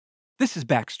This is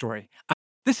Backstory.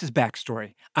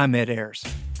 I'm Ed Ayers.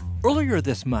 Earlier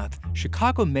this month,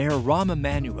 Chicago Mayor Rahm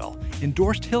Emanuel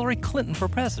endorsed Hillary Clinton for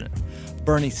president.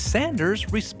 Bernie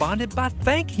Sanders responded by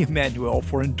thanking Emanuel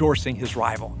for endorsing his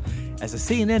rival. As a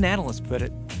CNN analyst put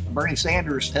it, Bernie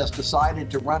Sanders has decided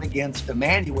to run against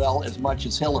Emanuel as much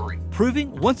as Hillary,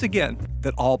 proving once again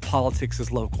that all politics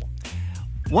is local.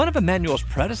 One of Emanuel's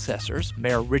predecessors,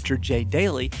 Mayor Richard J.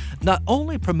 Daley, not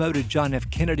only promoted John F.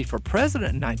 Kennedy for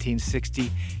president in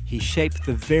 1960, he shaped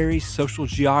the very social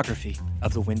geography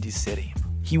of the Windy City.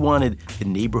 He wanted the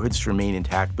neighborhoods to remain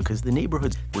intact because the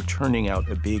neighborhoods were turning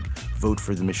out a big vote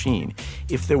for the machine.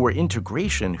 If there were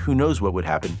integration, who knows what would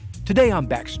happen? Today on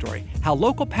Backstory, how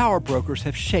local power brokers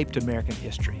have shaped American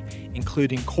history,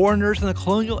 including coroners in the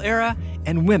colonial era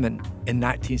and women in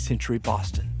 19th century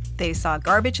Boston. They saw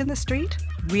garbage in the street,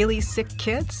 really sick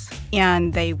kids,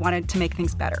 and they wanted to make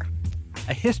things better.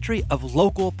 A history of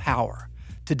local power.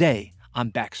 Today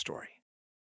on Backstory.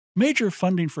 Major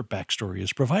funding for Backstory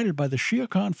is provided by the Shia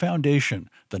Khan Foundation,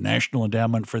 the National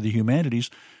Endowment for the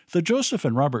Humanities, the Joseph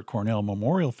and Robert Cornell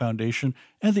Memorial Foundation,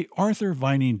 and the Arthur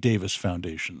Vining Davis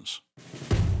Foundations.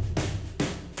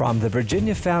 From the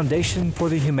Virginia Foundation for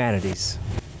the Humanities,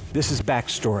 this is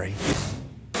Backstory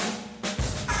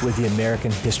with the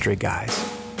American History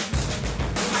Guys.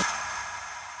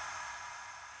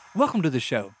 Welcome to the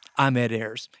show. I'm Ed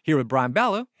Ayers, here with Brian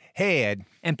Ballo. Hey, Ed.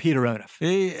 And Peter Onuf.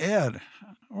 Hey, Ed.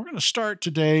 We're going to start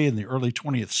today in the early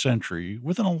 20th century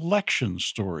with an election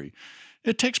story.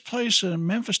 It takes place in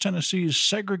Memphis, Tennessee's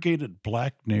segregated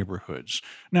black neighborhoods.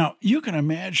 Now, you can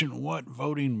imagine what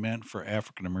voting meant for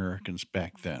African Americans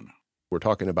back then. We're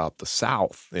talking about the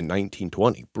South in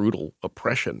 1920, brutal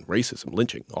oppression, racism,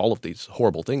 lynching, all of these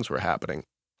horrible things were happening.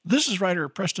 This is writer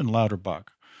Preston Lauterbach.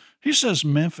 He says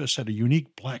Memphis had a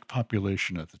unique black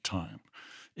population at the time.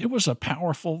 It was a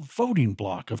powerful voting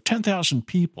bloc of 10,000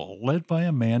 people led by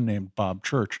a man named Bob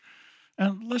Church.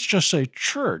 And let's just say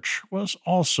Church was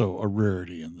also a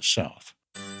rarity in the South.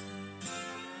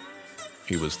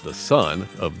 He was the son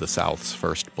of the South's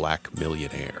first black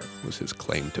millionaire, was his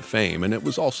claim to fame. And it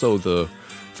was also the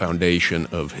foundation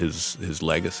of his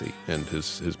legacy and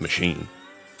his machine.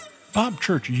 Bob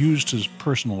Church used his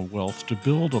personal wealth to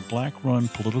build a black-run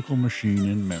political machine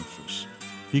in Memphis.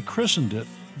 He christened it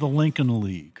the Lincoln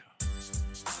League.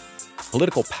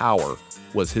 Political power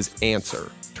was his answer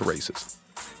to racism.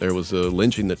 There was a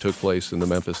lynching that took place in the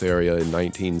Memphis area in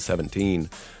 1917,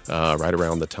 right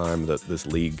around the time that this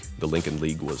league, the Lincoln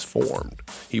League, was formed.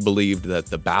 He believed that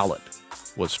the ballot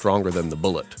was stronger than the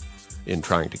bullet in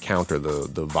trying to counter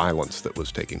the violence that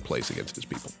was taking place against his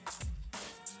people.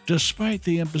 Despite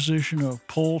the imposition of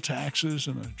poll taxes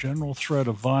and a general threat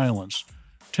of violence,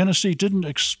 Tennessee didn't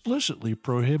explicitly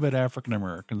prohibit African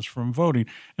Americans from voting,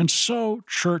 and so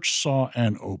Church saw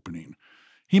an opening.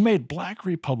 He made black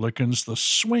Republicans the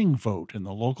swing vote in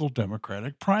the local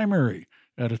Democratic primary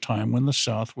at a time when the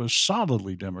South was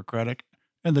solidly Democratic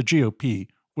and the GOP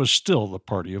was still the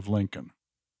party of Lincoln.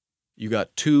 You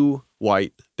got two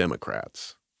white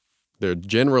Democrats. They're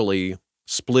generally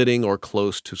splitting or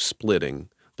close to splitting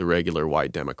the regular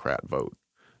white Democrat vote.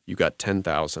 You got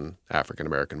 10,000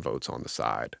 African-American votes on the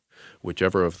side.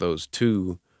 Whichever of those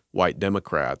two white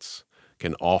Democrats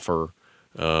can offer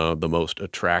the most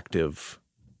attractive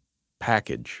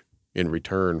package in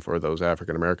return for those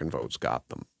African-American votes got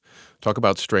them. Talk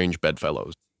about strange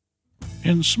bedfellows.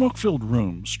 In smoke-filled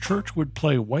rooms, Church would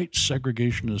play white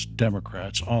segregationist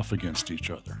Democrats off against each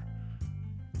other.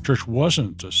 Church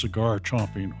wasn't a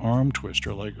cigar-chomping arm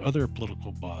twister like other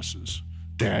political bosses.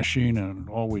 Dashing and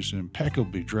always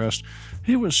impeccably dressed,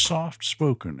 he was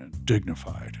soft-spoken and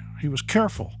dignified. He was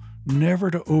careful never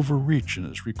to overreach in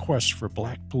his requests for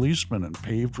black policemen and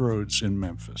paved roads in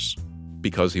Memphis.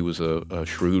 Because he was a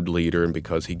shrewd leader and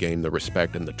because he gained the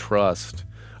respect and the trust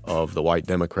of the white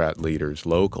Democrat leaders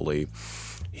locally,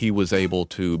 he was able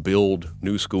to build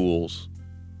new schools,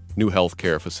 new health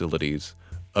care facilities,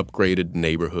 upgraded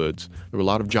neighborhoods. There were a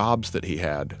lot of jobs that he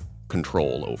had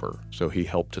control over. So he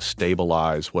helped to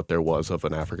stabilize what there was of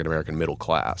an African-American middle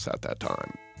class at that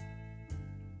time.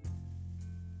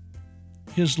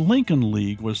 His Lincoln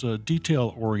League was a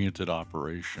detail-oriented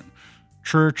operation.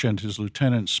 Church and his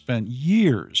lieutenants spent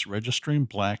years registering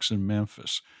blacks in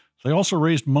Memphis. They also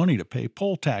raised money to pay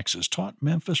poll taxes, taught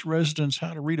Memphis residents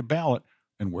how to read a ballot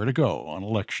and where to go on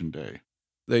Election Day.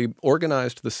 They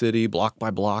organized the city block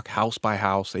by block, house by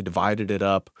house. They divided it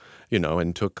up,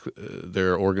 and took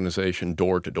their organization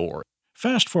door to door.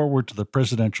 Fast forward to the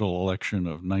presidential election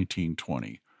of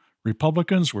 1920.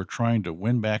 Republicans were trying to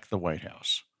win back the White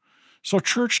House. So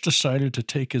Church decided to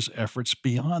take his efforts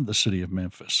beyond the city of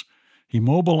Memphis. He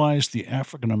mobilized the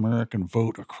African American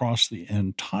vote across the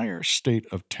entire state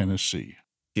of Tennessee.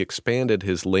 He expanded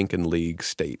his Lincoln League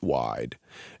statewide,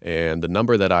 and the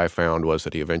number that I found was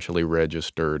that he eventually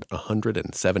registered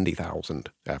 170,000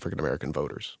 African American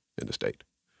voters in the state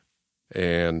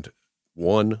and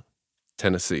won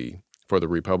Tennessee for the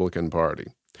Republican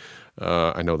Party.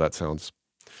 I know that sounds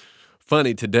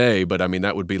funny today, but I mean,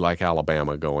 that would be like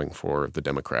Alabama going for the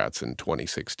Democrats in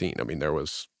 2016. I mean, there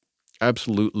was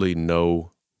absolutely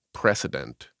no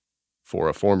precedent for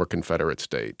a former Confederate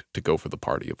state to go for the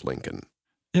party of Lincoln.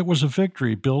 It was a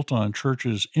victory built on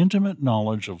Church's intimate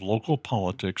knowledge of local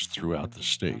politics throughout the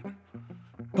state.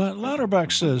 But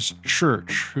Louderback says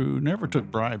Church, who never took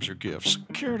bribes or gifts,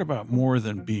 cared about more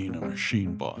than being a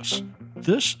machine boss.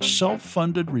 This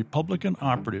self-funded Republican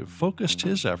operative focused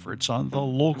his efforts on the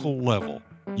local level,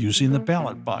 using the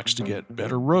ballot box to get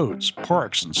better roads,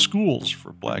 parks, and schools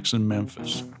for blacks in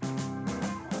Memphis.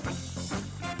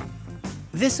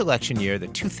 This election year, the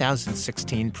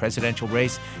 2016 presidential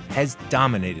race has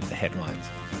dominated the headlines.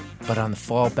 But on the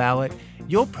fall ballot,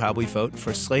 you'll probably vote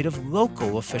for a slate of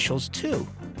local officials, too.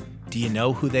 Do you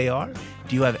know who they are?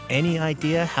 Do you have any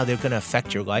idea how they're going to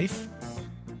affect your life?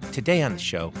 Today on the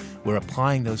show, we're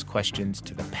applying those questions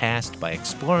to the past by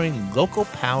exploring local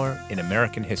power in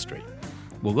American history.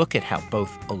 We'll look at how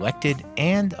both elected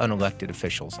and unelected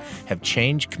officials have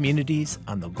changed communities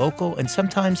on the local and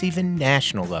sometimes even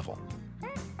national level.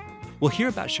 We'll hear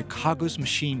about Chicago's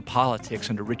machine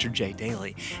politics under Richard J.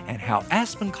 Daley and how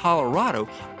Aspen, Colorado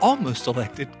almost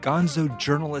elected gonzo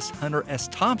journalist Hunter S.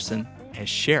 Thompson as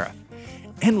sheriff.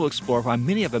 And we'll explore why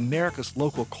many of America's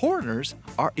local coroners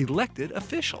are elected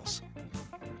officials.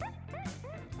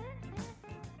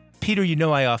 Peter, you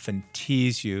know I often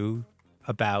tease you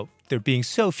about there being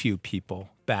so few people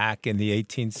back in the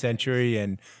 18th century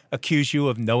and accuse you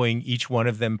of knowing each one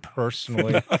of them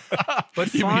personally. But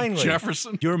finally,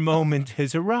 Jefferson? Your moment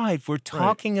has arrived. We're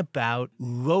talking about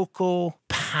local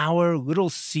power, Little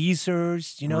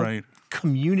Caesars,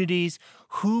 communities.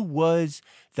 Who was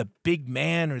the big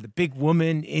man or the big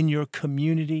woman in your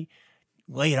community?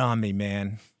 Lay it on me,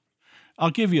 man.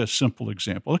 I'll give you a simple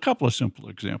example, a couple of simple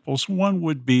examples. One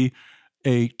would be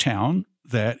a town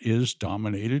that is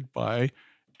dominated by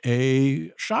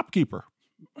a shopkeeper.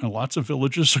 In lots of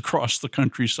villages across the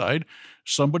countryside,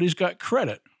 somebody's got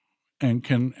credit and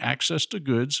can access to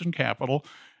goods and capital,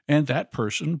 and that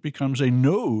person becomes a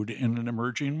node in an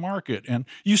emerging market. And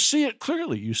you see it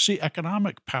clearly. You see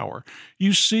economic power.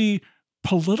 You see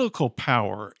political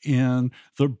power in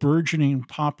the burgeoning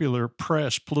popular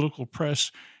press, political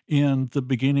press in the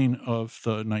beginning of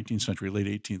the 19th century, late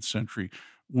 18th century,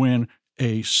 when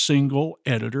a single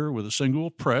editor with a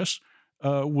single press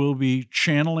will be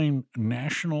channeling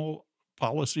national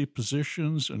policy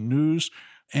positions and news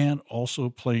and also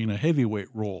playing a heavyweight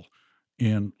role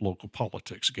in local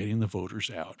politics, getting the voters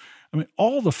out. I mean,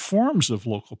 all the forms of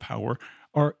local power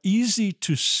are easy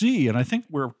to see. And I think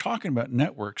we're talking about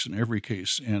networks in every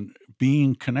case, and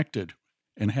being connected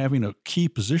and having a key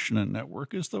position in a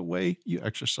network is the way you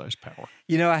exercise power.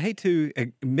 You know, I hate to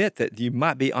admit that you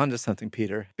might be onto something,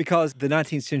 Peter, because the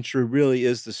 19th century really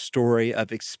is the story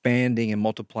of expanding and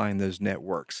multiplying those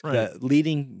networks. Right. The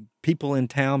leading people in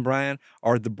town, Brian,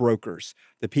 are the brokers,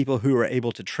 the people who are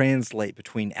able to translate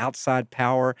between outside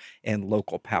power and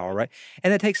local power, right?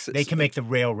 And it takes... They can make the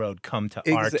railroad come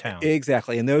to our town.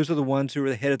 Exactly. And those are the ones who are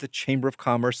the head of the Chamber of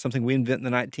Commerce, something we invent in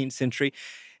the 19th century,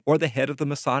 or the head of the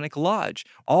Masonic Lodge.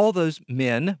 All those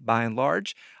men, by and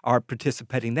large, are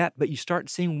participating in that, but you start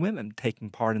seeing women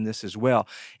taking part in this as well.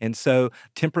 And so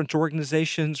temperance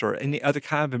organizations or any other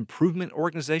kind of improvement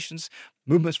organizations,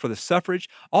 movements for the suffrage,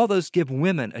 all those give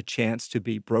women a chance to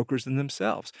be brokers in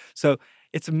themselves. So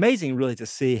it's amazing really to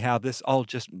see how this all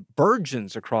just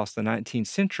burgeons across the 19th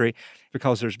century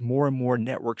because there's more and more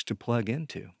networks to plug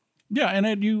into. Yeah, and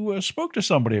Ed, you spoke to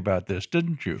somebody about this,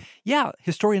 didn't you? Yeah,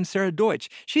 historian Sarah Deutsch.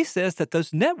 She says that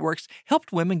those networks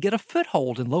helped women get a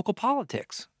foothold in local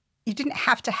politics. You didn't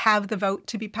have to have the vote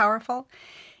to be powerful.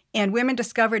 And women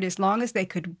discovered as long as they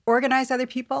could organize other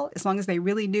people, as long as they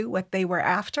really knew what they were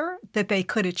after, that they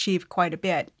could achieve quite a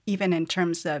bit, even in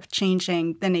terms of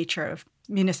changing the nature of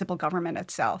municipal government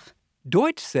itself.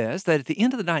 Deutsch says that at the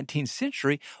end of the 19th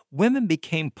century, women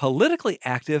became politically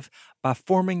active by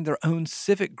forming their own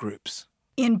civic groups.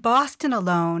 In Boston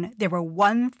alone, there were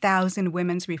 1,000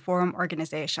 women's reform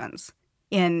organizations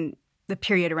in the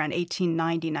period around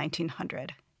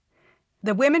 1890-1900.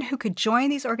 The women who could join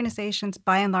these organizations,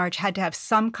 by and large, had to have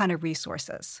some kind of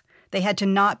resources. They had to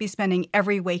not be spending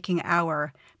every waking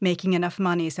hour making enough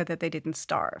money so that they didn't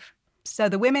starve. So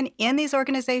the women in these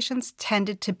organizations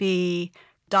tended to be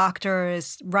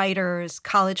doctors, writers,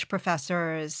 college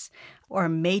professors, or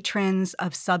matrons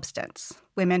of substance,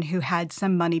 women who had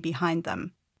some money behind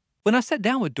them. When I sat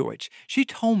down with Deutsch, she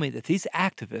told me that these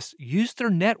activists used their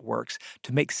networks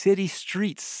to make city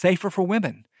streets safer for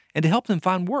women and to help them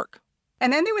find work.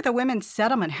 And then there were the Women's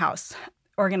Settlement House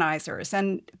organizers.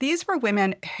 And these were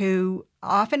women who,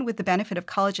 often with the benefit of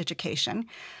college education,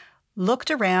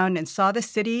 looked around and saw the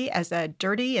city as a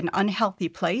dirty and unhealthy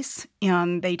place.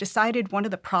 And they decided one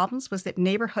of the problems was that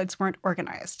neighborhoods weren't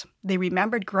organized. They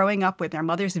remembered growing up where their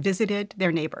mothers visited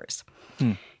their neighbors.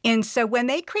 And so when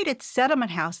they created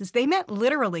settlement houses, they meant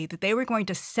literally that they were going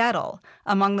to settle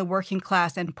among the working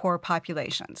class and poor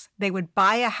populations. They would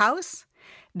buy a house.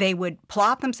 They would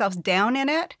plop themselves down in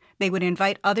it. They would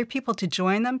invite other people to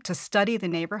join them to study the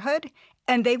neighborhood.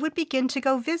 And they would begin to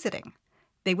go visiting.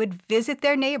 They would visit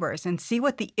their neighbors and see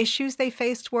what the issues they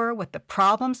faced were, what the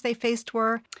problems they faced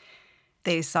were.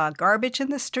 They saw garbage in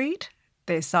the street.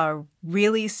 They saw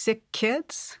really sick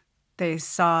kids. They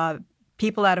saw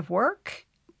people out of work.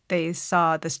 They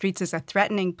saw the streets as a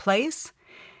threatening place.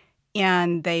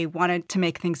 And they wanted to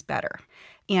make things better.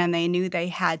 And they knew they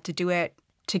had to do it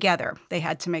together. They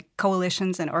had to make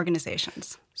coalitions and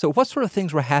organizations. So what sort of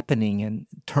things were happening in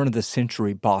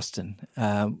turn-of-the-century Boston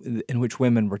in which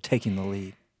women were taking the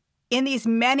lead? In these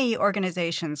many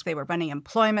organizations, they were running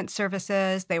employment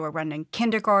services, they were running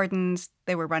kindergartens,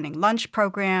 they were running lunch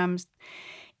programs,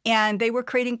 and they were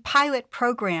creating pilot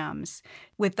programs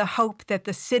with the hope that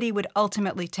the city would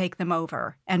ultimately take them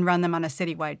over and run them on a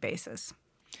citywide basis.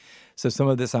 So some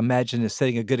of this, I imagine, is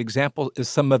setting a good example. Is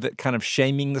some of it kind of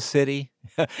shaming the city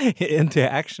into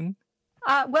action?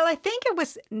 Well, I think it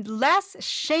was less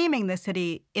shaming the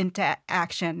city into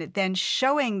action than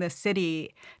showing the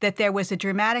city that there was a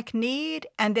dramatic need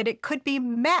and that it could be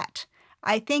met.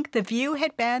 I think the view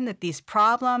had been that these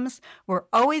problems were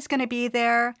always going to be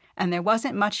there and there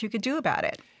wasn't much you could do about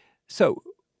it. So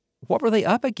what were they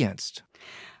up against?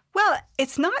 Well,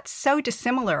 it's not so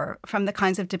dissimilar from the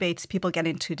kinds of debates people get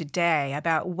into today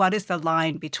about what is the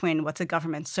line between what's a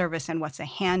government service and what's a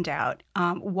handout.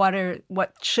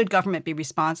 What should government be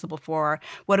responsible for?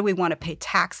 What do we want to pay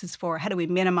taxes for? How do we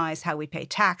minimize how we pay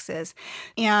taxes?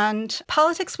 And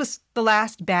politics was the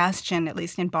last bastion, at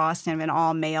least in Boston, of an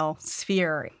all-male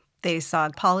sphere. They saw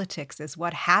politics as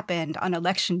what happened on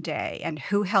election day and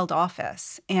who held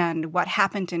office and what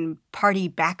happened in party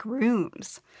back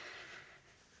rooms.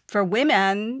 For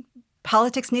women,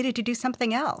 politics needed to do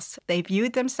something else. They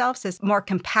viewed themselves as more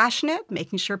compassionate,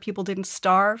 making sure people didn't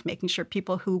starve, making sure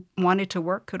people who wanted to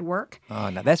work could work.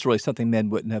 Now that's really something men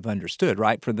wouldn't have understood,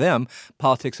 right? For them,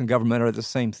 politics and government are the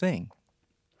same thing.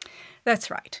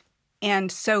 That's right.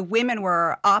 And so women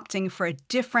were opting for a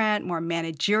different, more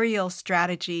managerial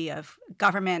strategy of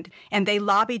government, and they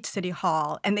lobbied City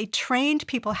Hall, and they trained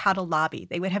people how to lobby.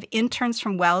 They would have interns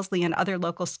from Wellesley and other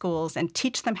local schools and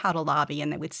teach them how to lobby,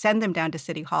 and they would send them down to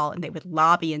City Hall, and they would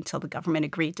lobby until the government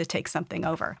agreed to take something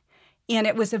over. And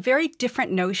it was a very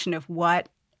different notion of what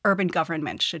urban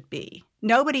government should be.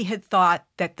 Nobody had thought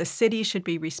that the city should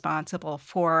be responsible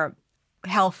for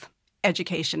health,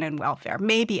 education, and welfare,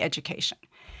 maybe education.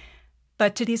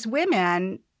 But to these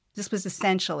women, this was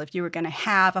essential. If you were going to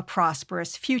have a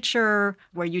prosperous future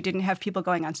where you didn't have people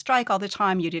going on strike all the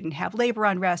time, you didn't have labor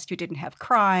unrest, you didn't have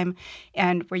crime,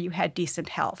 and where you had decent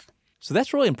health. So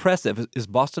that's really impressive. Is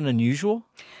Boston unusual?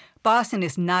 Boston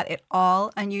is not at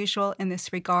all unusual in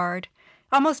this regard.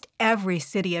 Almost every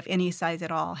city of any size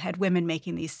at all had women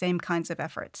making these same kinds of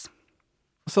efforts.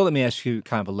 So let me ask you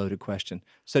kind of a loaded question.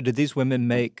 So did these women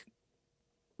make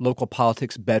local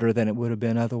politics better than it would have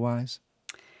been otherwise?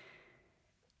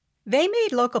 They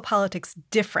made local politics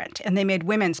different, and they made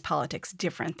women's politics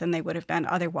different than they would have been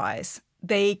otherwise.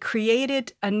 They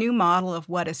created a new model of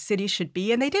what a city should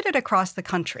be, and they did it across the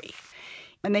country.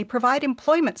 And they provide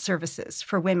employment services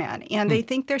for women, and they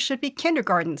think there should be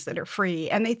kindergartens that are free,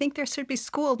 and they think there should be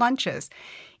school lunches.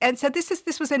 And so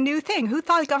this was a new thing. Who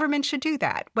thought government should do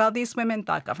that? Well, these women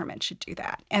thought government should do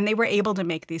that, and they were able to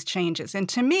make these changes. And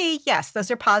to me, yes, those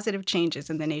are positive changes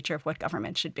in the nature of what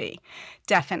government should be,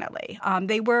 definitely.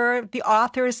 They were the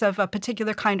authors of a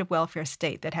particular kind of welfare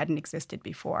state that hadn't existed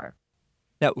before.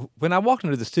 Now, when I walked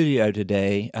into the studio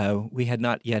today, we had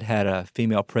not yet had a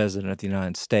female president of the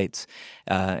United States,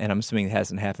 and I'm assuming it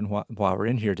hasn't happened while we're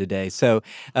in here today. So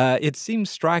it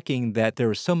seems striking that there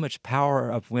was so much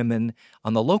power of women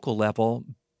on the local level,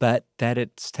 but that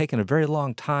it's taken a very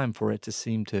long time for it to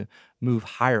seem to move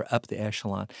higher up the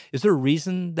echelon. Is there a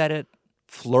reason that it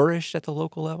flourished at the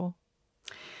local level?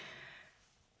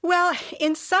 Well,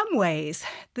 in some ways,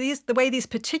 the way these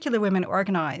particular women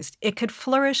organized, it could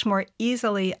flourish more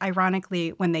easily, ironically,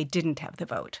 when they didn't have the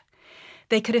vote.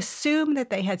 They could assume that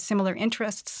they had similar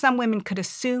interests. Some women could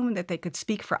assume that they could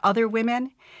speak for other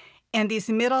women. And these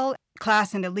middle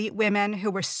class and elite women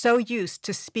who were so used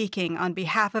to speaking on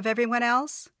behalf of everyone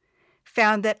else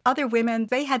found that other women,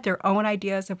 they had their own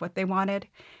ideas of what they wanted,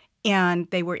 and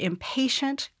they were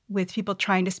impatient with people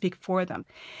trying to speak for them.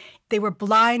 They were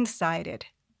blindsided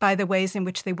by the ways in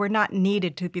which they were not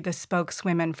needed to be the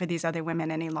spokeswomen for these other women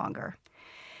any longer.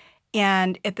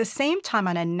 And at the same time,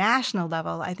 on a national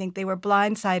level, I think they were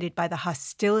blindsided by the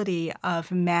hostility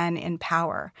of men in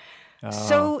power.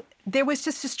 So there was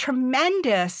just this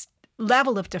tremendous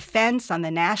level of defense on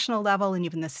the national level and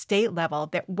even the state level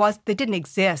that didn't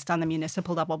exist on the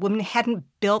municipal level. Women hadn't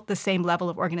built the same level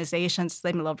of organizations,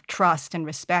 same level of trust and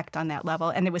respect on that level,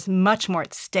 and there was much more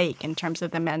at stake in terms of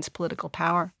the men's political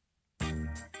power.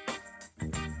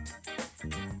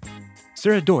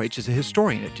 Sarah Deutsch is a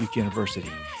historian at Duke University.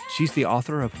 She's the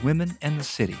author of Women and the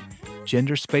City,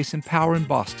 Gender, Space, and Power in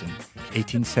Boston,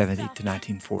 1870 to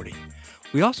 1940.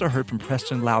 We also heard from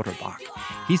Preston Lauterbach.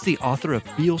 He's the author of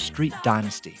Beale Street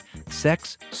Dynasty,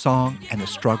 Sex, Song, and the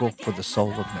Struggle for the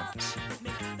Soul of Memphis.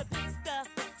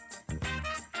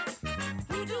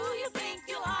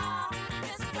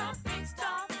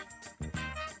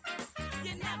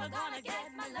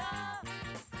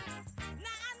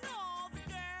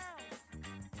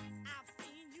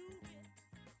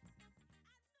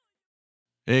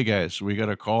 Hey guys, we got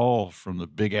a call from the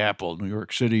Big Apple, New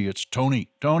York City. It's Tony.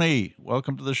 Tony,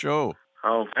 welcome to the show.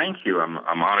 Oh, thank you. I'm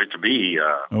honored to be.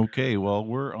 Okay, well,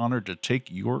 we're honored to take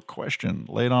your question.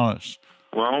 Lay it on us.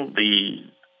 Well, the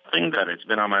thing that has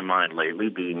been on my mind lately,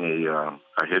 being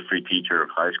a history teacher of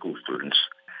high school students,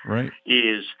 Right.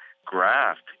 is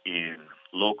graft in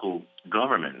local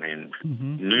government. In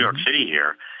New York City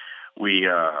here, we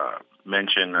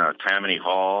mention Tammany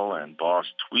Hall and Boss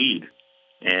Tweed.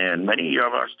 And many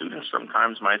of our students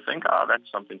sometimes might think, oh, that's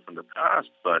something from the past.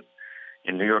 But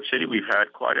in New York City, we've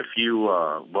had quite a few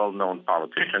well-known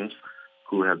politicians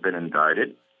who have been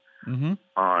indicted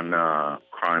on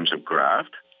crimes of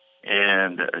graft.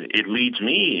 And it leads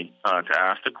me to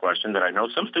ask the question that I know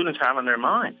some students have in their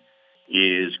mind.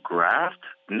 Is graft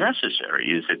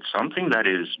necessary? Is it something that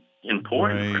is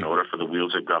important in order for the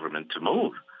wheels of government to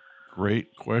move?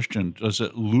 Great question. Does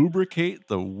it lubricate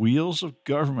the wheels of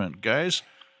government, guys?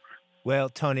 Well,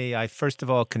 Tony, I first of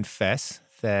all confess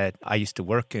that I used to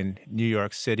work in New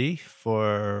York City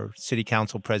for City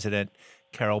Council President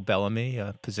Carol Bellamy,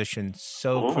 a position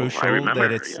so crucial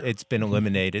that it's been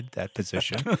eliminated, that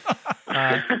position. But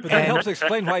that helps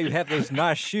explain why you have those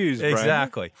nice shoes, Brian.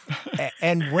 Exactly.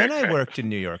 And when I worked in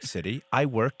New York City, I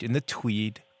worked in the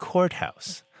Tweed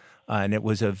Courthouse. And it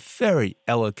was a very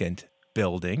elegant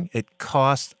building. It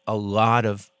cost a lot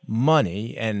of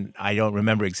money, and I don't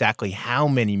remember exactly how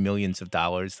many millions of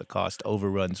dollars the cost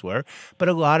overruns were, but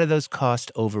a lot of those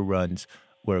cost overruns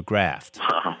were graft.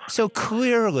 So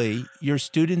clearly, your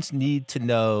students need to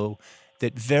know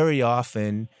that very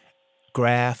often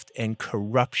graft and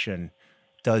corruption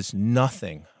does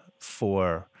nothing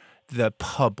for the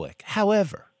public.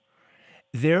 However,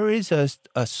 there is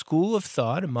a school of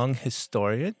thought among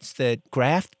historians that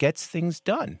graft gets things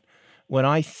done. When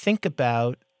I think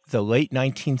about the late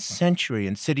 19th century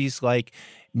in cities like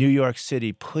New York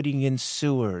City, putting in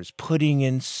sewers, putting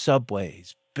in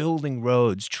subways, building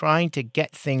roads, trying to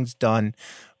get things done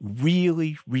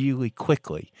really, really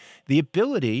quickly, the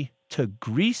ability to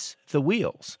grease the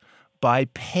wheels by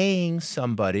paying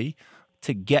somebody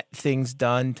to get things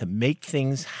done, to make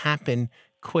things happen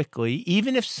quickly,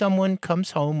 even if someone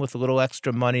comes home with a little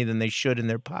extra money than they should in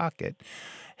their pocket,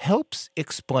 helps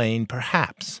explain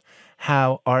perhaps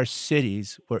how our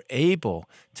cities were able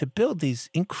to build these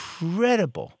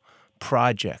incredible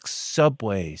projects,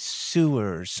 subways,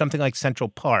 sewers, something like Central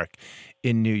Park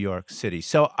in New York City.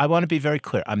 So I want to be very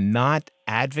clear. I'm not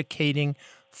advocating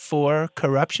for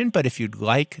corruption, but if you'd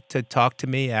like to talk to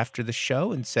me after the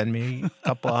show and send me a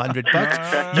couple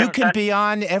 $100, you can be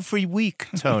on every week,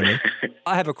 Tony.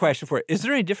 I have a question for you. Is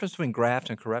there any difference between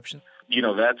graft and corruption? You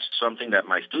know, that's something that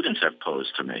my students have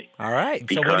posed to me. All right.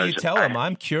 So what do you tell them?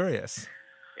 I'm curious.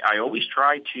 I always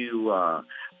try to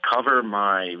cover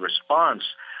my response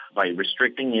by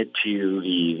restricting it to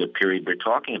the period we're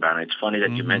talking about. And it's funny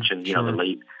that you mentioned, the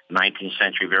late 19th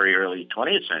century, very early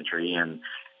 20th century, and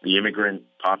the immigrant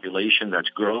population that's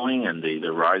growing and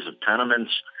the rise of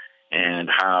tenements and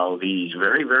how these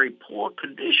very, very poor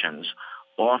conditions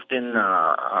often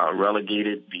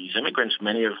relegated these immigrants,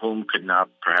 many of whom could not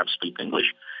perhaps speak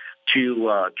English,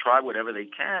 to try whatever they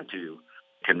can to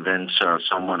convince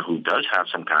someone who does have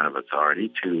some kind of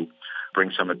authority to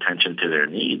bring some attention to their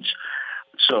needs.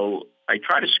 So I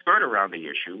try to skirt around the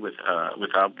issue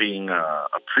without being a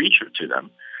preacher to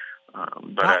them.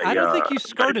 But I don't think you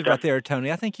skirted right there,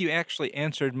 Tony. I think you actually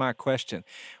answered my question,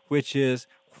 which is,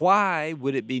 why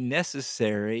would it be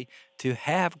necessary to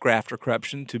have graft or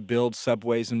corruption to build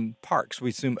subways and parks? We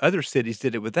assume other cities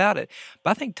did it without it.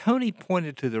 But I think Tony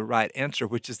pointed to the right answer,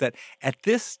 which is that at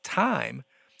this time,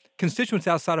 constituents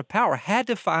outside of power had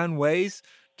to find ways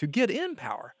to get in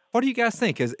power. What do you guys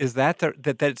think? Is that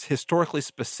it's historically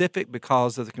specific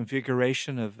because of the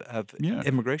configuration of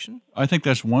immigration? I think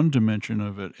that's one dimension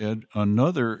of it, Ed.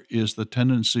 Another is the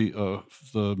tendency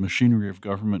of the machinery of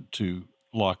government to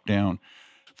lock down.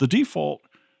 The default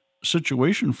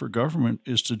situation for government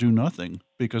is to do nothing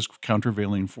because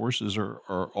countervailing forces are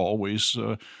always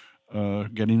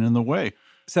getting in the way.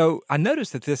 So I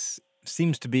noticed that this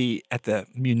seems to be at the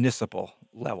municipal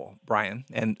level, Brian,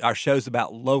 and our show's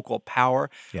about local power.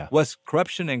 Yeah. Was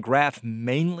corruption and graft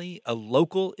mainly a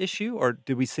local issue, or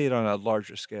did we see it on a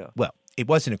larger scale? Well, it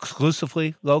wasn't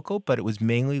exclusively local, but it was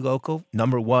mainly local.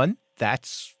 Number one,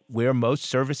 that's where most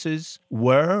services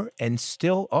were and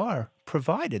still are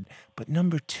provided. But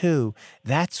number two,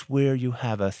 that's where you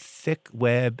have a thick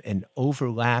web and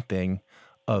overlapping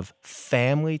of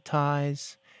family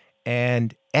ties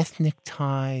and ethnic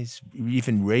ties,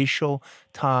 even racial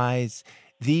ties.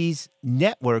 These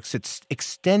networks, it's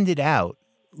extended out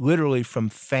literally from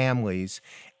families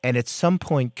and at some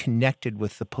point connected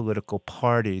with the political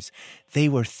parties. They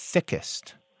were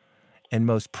thickest and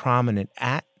most prominent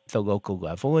at the local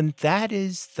level, and that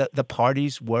is the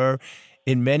parties were,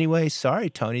 in many ways, sorry,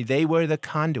 Tony, they were the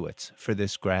conduits for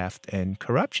this graft and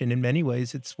corruption. In many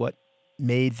ways, it's what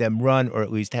made them run, or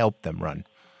at least helped them run.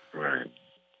 Right.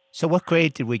 So what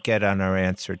grade did we get on our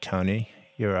answer, Tony?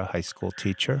 You're a high school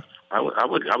teacher. I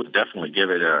would definitely give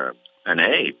it an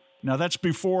A. Now, that's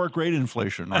before grade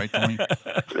inflation, right, Tony?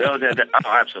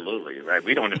 Absolutely. Right.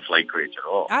 We don't inflate grades at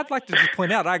all. I'd like to just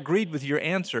point out I agreed with your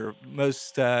answer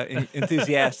most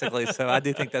enthusiastically, so I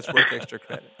do think that's worth extra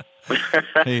credit.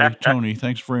 Hey, Tony,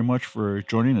 thanks very much for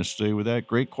joining us today with that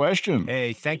great question.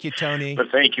 Hey, thank you, Tony.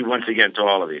 But thank you once again to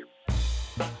all of you.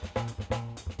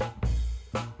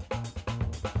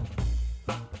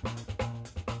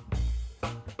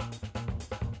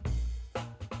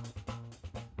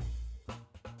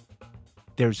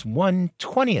 There's one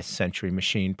 20th century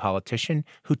machine politician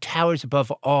who towers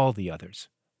above all the others,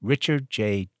 Richard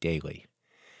J. Daley.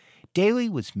 Daley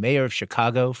was mayor of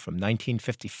Chicago from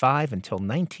 1955 until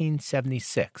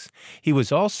 1976. He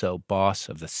was also boss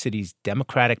of the city's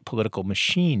Democratic political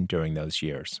machine during those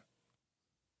years.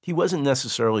 He wasn't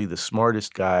necessarily the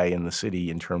smartest guy in the city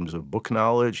in terms of book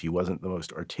knowledge. He wasn't the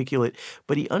most articulate,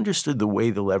 but he understood the way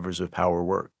the levers of power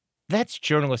work. That's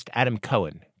journalist Adam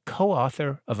Cohen,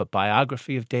 co-author of a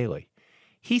biography of Daley.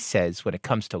 He says when it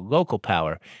comes to local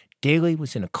power, Daley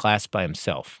was in a class by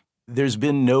himself. There's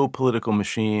been no political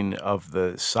machine of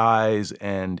the size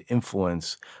and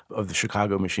influence of the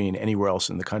Chicago machine anywhere else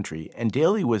in the country. And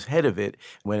Daley was head of it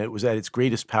when it was at its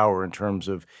greatest power in terms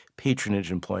of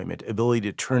patronage employment, ability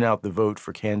to turn out the vote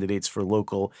for candidates for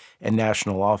local and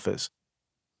national office.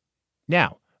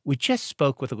 Now, we just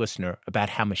spoke with a listener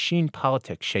about how machine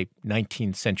politics shaped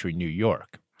 19th century New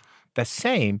York. The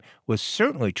same was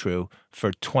certainly true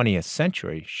for 20th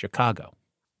century Chicago.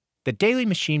 The Daley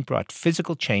machine brought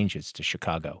physical changes to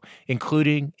Chicago,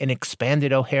 including an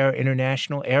expanded O'Hare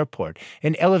International Airport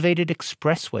and elevated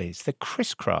expressways that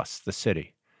crisscrossed the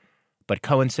city. But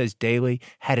Cohen says Daley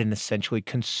had an essentially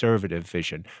conservative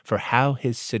vision for how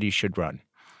his city should run.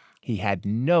 He had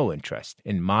no interest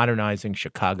in modernizing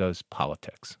Chicago's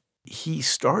politics. He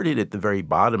started at the very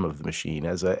bottom of the machine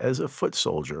as a foot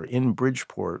soldier in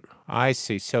Bridgeport. I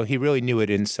see. So he really knew it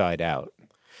inside out.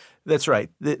 That's right.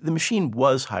 The machine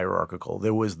was hierarchical.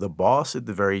 There was the boss at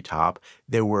the very top.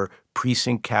 There were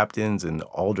precinct captains and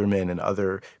aldermen and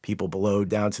other people below,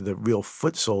 down to the real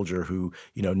foot soldier who,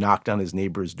 knocked on his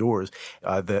neighbor's doors.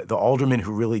 The aldermen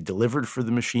who really delivered for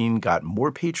the machine got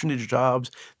more patronage jobs.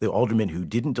 The aldermen who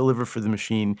didn't deliver for the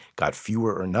machine got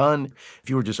fewer or none. If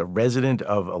you were just a resident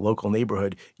of a local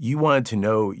neighborhood, you wanted to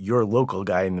know your local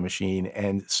guy in the machine,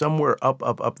 and somewhere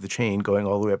up the chain, going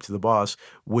all the way up to the boss,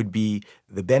 would be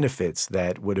the benefits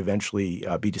that would eventually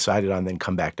be decided on, then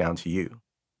come back down to you.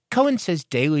 Cohen says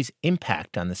Daley's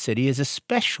impact on the city is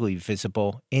especially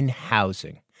visible in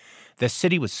housing. The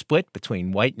city was split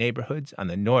between white neighborhoods on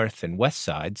the north and west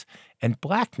sides and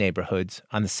black neighborhoods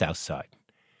on the south side.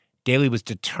 Daley was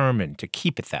determined to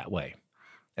keep it that way,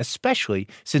 especially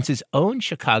since his own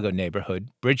Chicago neighborhood,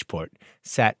 Bridgeport,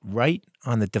 sat right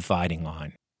on the dividing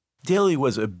line. Daley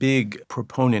was a big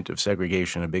proponent of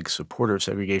segregation, a big supporter of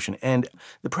segregation, and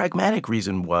the pragmatic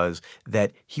reason was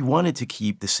that he wanted to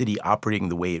keep the city operating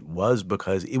the way it was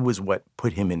because it was what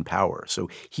put him in power. So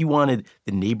he wanted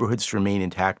the neighborhoods to remain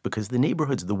intact because the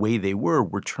neighborhoods, the way they were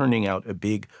turning out a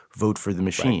big vote for the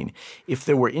machine. Right. If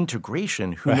there were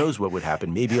integration, who knows what would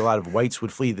happen? Maybe a lot of whites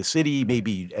would flee the city,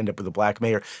 maybe you'd end up with a black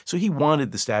mayor. So he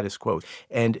wanted the status quo.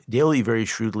 And Daley very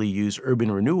shrewdly used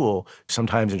urban renewal.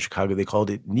 Sometimes in Chicago they called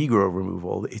it Negro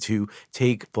removal, to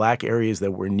take black areas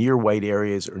that were near white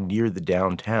areas or near the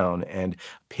downtown and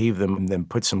pave them and then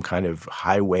put some kind of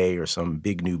highway or some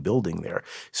big new building there.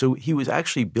 So he was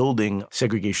actually building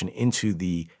segregation into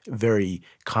the very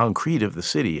concrete of the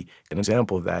city. An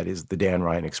example of that is the Dan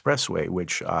Ryan Expressway,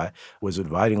 which was a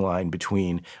dividing line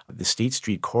between the State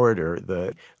Street corridor,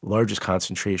 the largest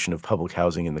concentration of public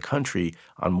housing in the country,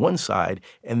 on one side,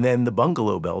 and then the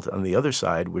bungalow belt on the other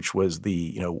side, which was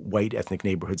the white ethnic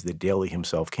neighborhoods that Daley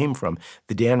himself came from.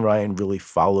 The Dan Ryan really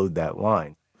followed that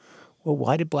line. Well,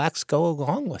 why did blacks go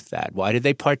along with that? Why did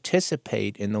they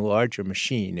participate in the larger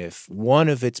machine if one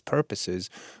of its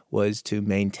purposes was to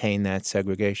maintain that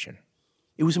segregation?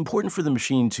 It was important for the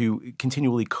machine to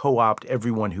continually co-opt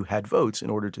everyone who had votes in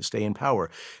order to stay in power.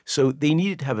 So they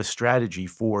needed to have a strategy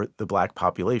for the black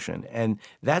population. And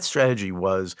that strategy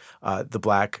was the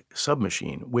black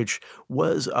submachine, which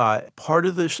was part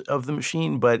of the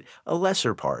machine, but a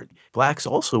lesser part. Blacks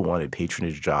also wanted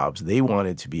patronage jobs. They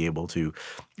wanted to be able to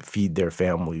feed their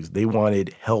families. They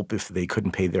wanted help if they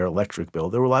couldn't pay their electric bill.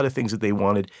 There were a lot of things that they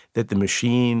wanted that the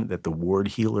machine, that the ward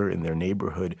healer in their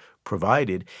neighborhood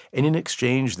provided. And in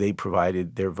exchange, they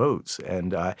provided their votes.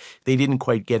 And they didn't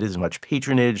quite get as much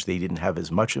patronage. They didn't have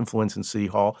as much influence in City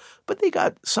Hall, but they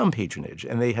got some patronage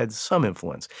and they had some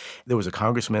influence. There was a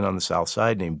congressman on the South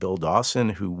Side named Bill Dawson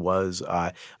who was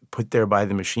put there by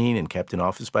the machine and kept in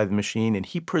office by the machine. And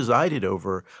he presided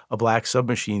over a black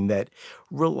submachine that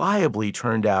reliably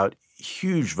turned out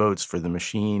huge votes for the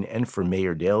machine and for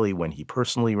Mayor Daley when he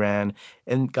personally ran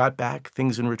and got back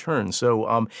things in return.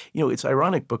 So, it's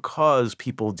ironic because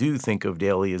people do think of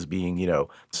Daley as being,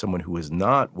 someone who is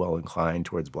not well inclined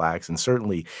towards blacks and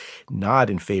certainly not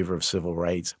in favor of civil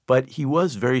rights. But he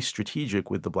was very strategic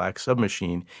with the black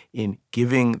submachine in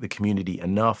giving the community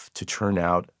enough to turn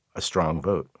out a strong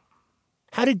vote.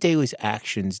 How did Daley's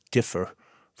actions differ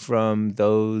from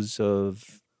those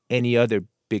of any other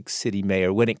big city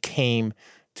mayor when it came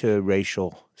to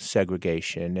racial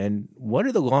segregation? And what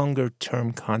are the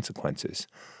longer-term consequences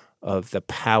of the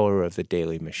power of the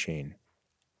Daley machine?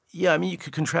 Yeah, you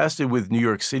could contrast it with New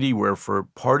York City, where for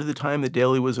part of the time that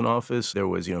Daley was in office, there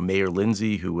was, Mayor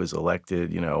Lindsay, who was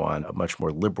elected, on a much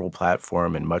more liberal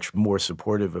platform and much more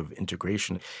supportive of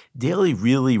integration. Daley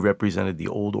really represented the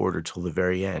old order till the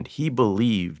very end. He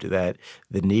believed that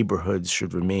the neighborhoods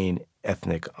should remain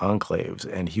ethnic enclaves,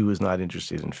 and he was not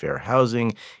interested in fair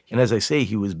housing. And as I say,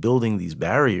 he was building these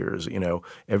barriers,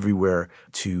 everywhere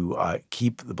to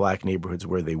keep the black neighborhoods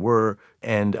where they were.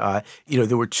 And,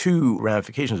 there were two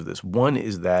ramifications of this. One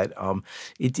is that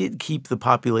it did keep the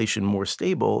population more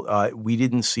stable. We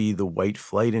didn't see the white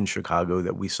flight in Chicago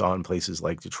that we saw in places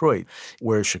like Detroit,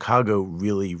 where Chicago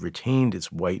really retained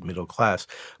its white middle class.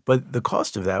 But the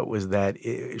cost of that was that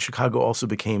Chicago also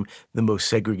became the most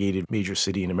segregated major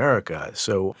city in America.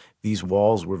 So these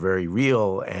walls were very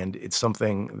real, and it's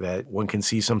something that one can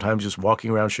see sometimes just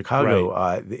walking around Chicago.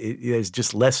 Right. There's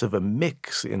just less of a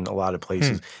mix in a lot of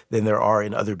places than there are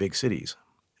in other big cities.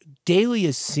 Daley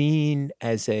is seen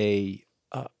as a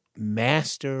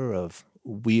master of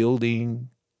wielding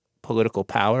political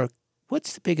power.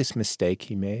 What's the biggest mistake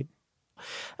he made?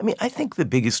 I think the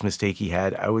biggest mistake he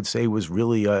had, I would say, was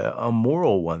really a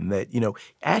moral one that,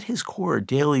 at his core,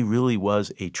 Daley really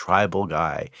was a tribal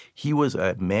guy. He was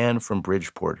a man from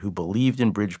Bridgeport who believed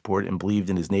in Bridgeport and believed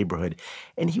in his neighborhood,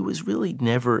 and he was really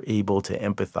never able to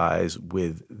empathize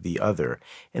with the other.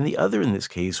 And the other in this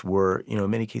case were, in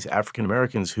many cases, African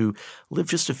Americans who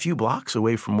lived just a few blocks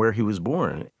away from where he was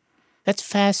born. That's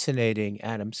fascinating,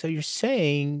 Adam. So you're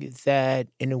saying that,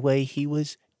 in a way, he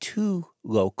was too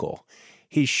local.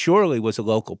 He surely was a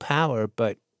local power,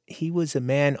 but he was a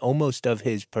man almost of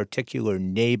his particular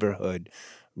neighborhood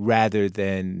rather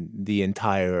than the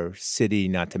entire city,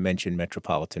 not to mention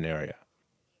metropolitan area.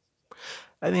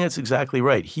 I think that's exactly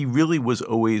right. He really was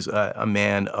always a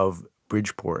man of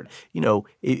Bridgeport.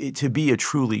 To be a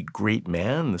truly great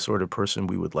man, the sort of person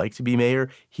we would like to be mayor,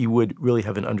 he would really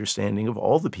have an understanding of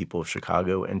all the people of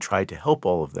Chicago and try to help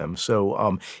all of them.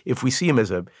 So if we see him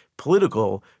as a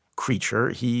political creature,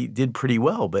 he did pretty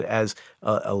well. But as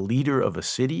a leader of a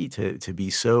city, to be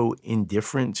so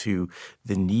indifferent to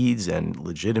the needs and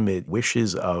legitimate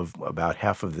wishes of about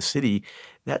half of the city,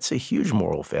 that's a huge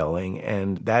moral failing,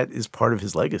 and that is part of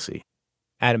his legacy.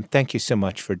 Adam, thank you so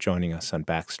much for joining us on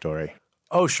Backstory.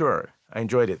 Oh, sure. I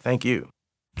enjoyed it. Thank you.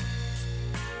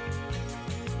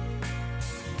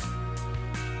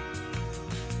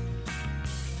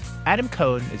 Adam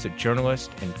Cohen is a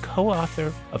journalist and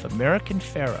co-author of American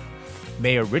Pharaoh,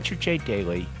 Mayor Richard J.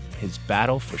 Daley, His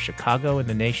Battle for Chicago and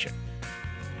the Nation.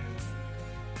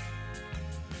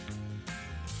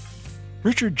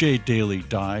 Richard J. Daley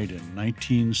died in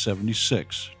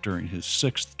 1976 during his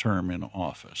 6th term in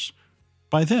office.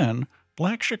 By then,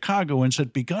 Black Chicagoans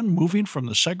had begun moving from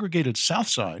the segregated South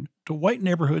Side to white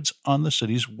neighborhoods on the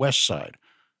city's West Side.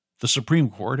 The Supreme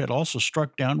Court had also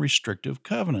struck down restrictive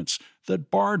covenants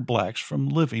that barred blacks from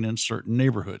living in certain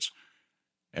neighborhoods.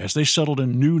 As they settled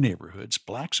in new neighborhoods,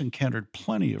 blacks encountered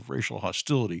plenty of racial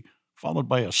hostility, followed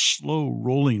by a slow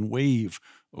rolling wave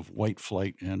of white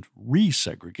flight and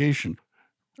resegregation.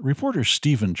 Reporter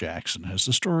Stephen Jackson has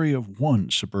the story of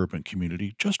one suburban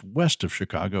community just west of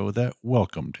Chicago that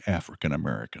welcomed African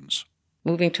Americans.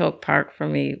 Moving to Oak Park for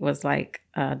me was like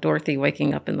Dorothy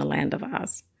waking up in the land of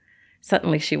Oz.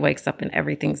 Suddenly she wakes up and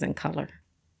everything's in color.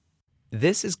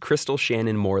 This is Crystal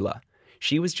Shannon Morla.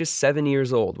 She was just 7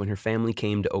 years old when her family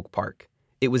came to Oak Park.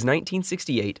 It was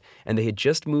 1968, and they had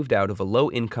just moved out of a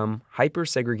low-income,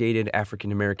 hyper-segregated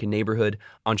African-American neighborhood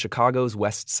on Chicago's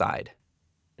West Side.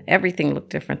 Everything looked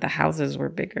different. The houses were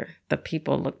bigger. The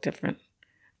people looked different.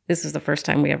 This was the first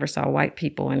time we ever saw white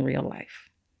people in real life.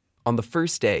 On the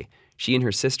first day, she and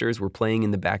her sisters were playing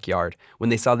in the backyard when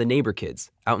they saw the neighbor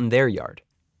kids out in their yard.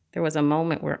 There was a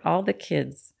moment where all the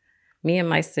kids, me and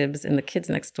my sibs and the kids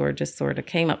next door, just sort of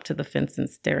came up to the fence and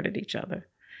stared at each other.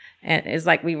 And it's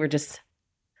like we were just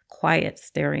quiet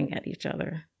staring at each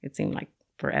other. It seemed like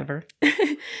forever.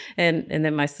 and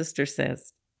then my sister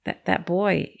says, that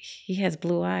boy, he has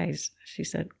blue eyes. She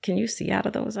said, can you see out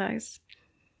of those eyes?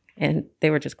 And they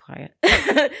were just quiet.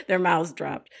 Their mouths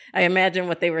dropped. I imagine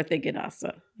what they were thinking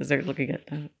also as they're looking at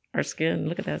our skin.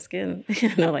 Look at that skin,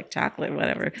 like chocolate,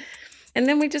 whatever. And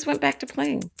then we just went back to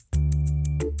playing.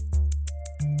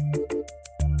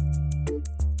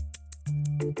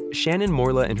 Shannon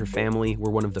Morla and her family were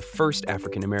one of the first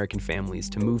African-American families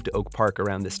to move to Oak Park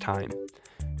around this time.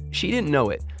 She didn't know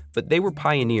it, but they were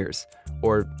pioneers,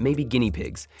 or maybe guinea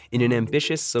pigs, in an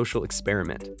ambitious social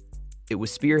experiment. It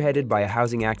was spearheaded by a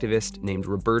housing activist named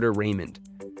Roberta Raymond.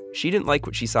 She didn't like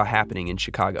what she saw happening in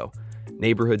Chicago,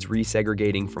 neighborhoods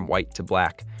resegregating from white to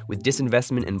black, with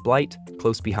disinvestment and blight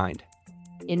close behind.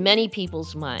 In many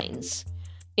people's minds,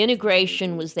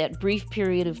 integration was that brief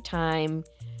period of time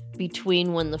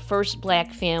between when the first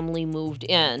black family moved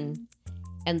in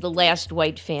and the last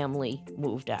white family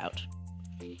moved out.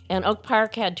 And Oak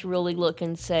Park had to really look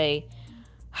and say,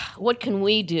 what can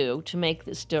we do to make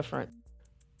this different?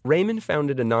 Raymond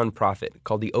founded a nonprofit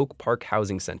called the Oak Park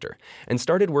Housing Center and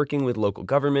started working with local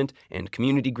government and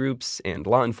community groups and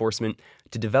law enforcement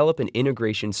to develop an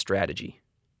integration strategy.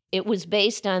 It was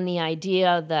based on the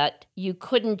idea that you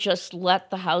couldn't just let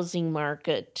the housing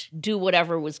market do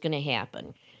whatever was going to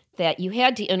happen, that you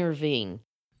had to intervene.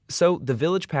 So the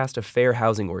village passed a fair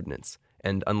housing ordinance,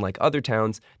 and unlike other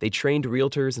towns, they trained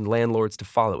realtors and landlords to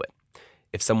follow it.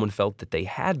 If someone felt that they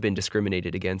had been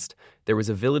discriminated against, there was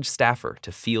a village staffer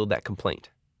to field that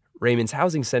complaint. Raymond's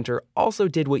Housing Center also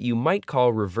did what you might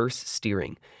call reverse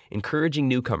steering, encouraging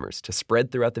newcomers to spread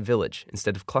throughout the village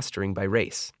instead of clustering by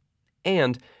race.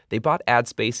 And they bought ad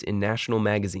space in national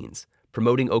magazines,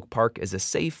 promoting Oak Park as a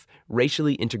safe,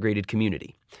 racially integrated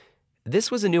community. This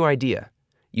was a new idea,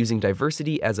 using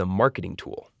diversity as a marketing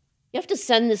tool. You have to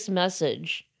send this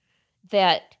message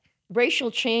that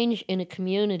racial change in a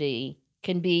community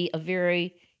can be a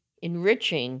very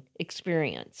enriching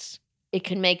experience. It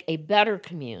can make a better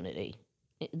community.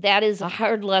 That is a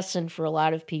hard lesson for a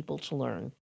lot of people to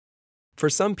learn. For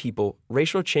some people,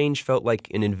 racial change felt like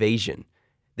an invasion.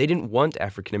 They didn't want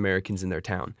African Americans in their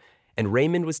town, and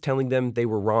Raymond was telling them they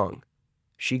were wrong.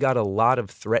 She got a lot of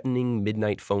threatening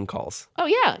midnight phone calls. Oh,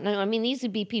 yeah. No, I mean, these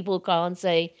would be people who call and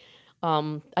say,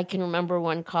 I can remember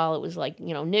one call, it was like,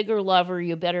 nigger lover,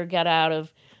 you better get out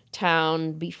of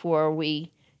town before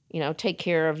we, take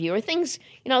care of you, or things,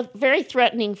 very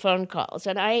threatening phone calls.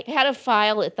 And I had a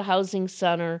file at the housing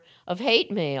center of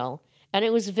hate mail, and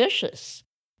it was vicious.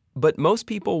 But most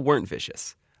people weren't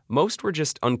vicious. Most were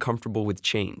just uncomfortable with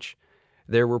change.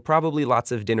 There were probably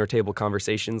lots of dinner table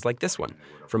conversations like this one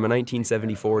from a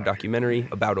 1974 documentary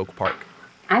about Oak Park.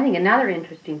 I think another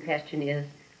interesting question is,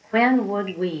 when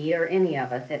would we, or any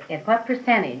of us, at what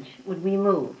percentage would we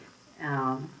move?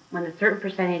 When a certain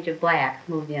percentage of blacks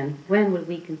moved in, when would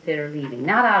we consider leaving?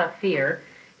 Not out of fear,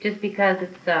 just because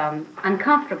it's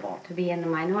uncomfortable to be in the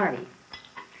minority.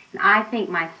 And I think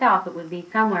myself it would be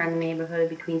somewhere in the neighborhood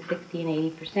between 60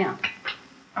 and 80%.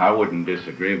 I wouldn't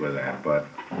disagree with that, but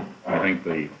I think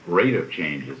the rate of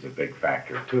change is a big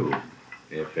factor, too.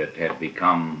 If it had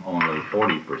become only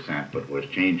 40% but was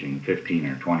changing 15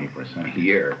 or 20% a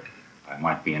year, I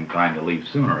might be inclined to leave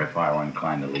sooner if I were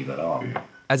inclined to leave at all.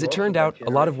 As it turned out, a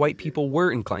lot of white people were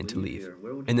inclined to leave.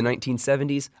 In the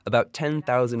 1970s, about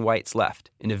 10,000 whites left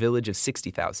in a village of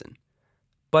 60,000.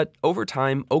 But over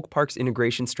time, Oak Park's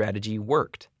integration strategy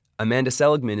worked. Amanda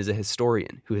Seligman is a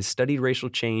historian who has studied racial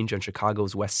change on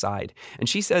Chicago's West Side, and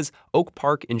she says Oak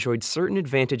Park enjoyed certain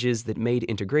advantages that made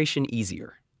integration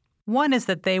easier. One is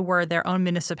that they were their own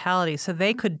municipality, so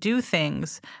they could do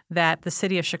things that the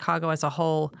city of Chicago as a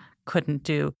whole couldn't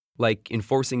do. Like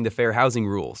enforcing the fair housing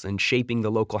rules and shaping the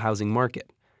local housing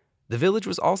market. The village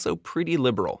was also pretty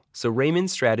liberal, so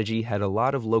Raymond's strategy had a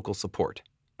lot of local support.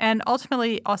 And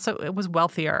ultimately, also, it was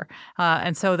wealthier.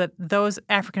 And so that those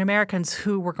African Americans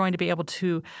who were going to be able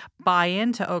to buy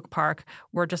into Oak Park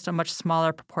were just a much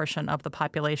smaller proportion of the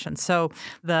population. So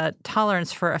the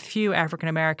tolerance for a few African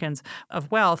Americans of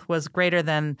wealth was greater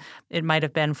than it might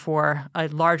have been for a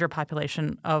larger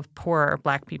population of poorer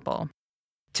black people.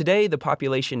 Today, the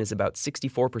population is about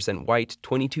 64% white,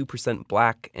 22%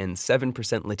 black, and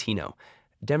 7% Latino.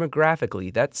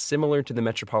 Demographically, that's similar to the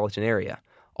metropolitan area,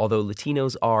 although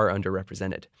Latinos are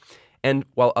underrepresented. And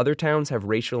while other towns have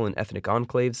racial and ethnic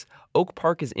enclaves, Oak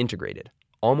Park is integrated,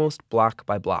 almost block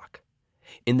by block.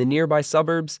 In the nearby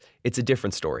suburbs, it's a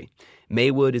different story.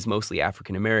 Maywood is mostly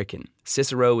African American,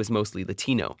 Cicero is mostly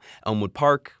Latino, Elmwood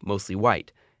Park mostly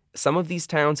white. Some of these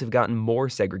towns have gotten more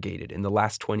segregated in the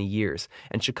last 20 years,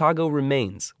 and Chicago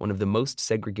remains one of the most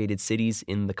segregated cities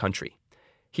in the country.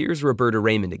 Here's Roberta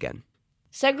Raymond again.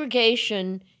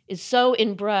 Segregation is so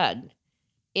inbred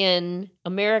in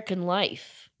American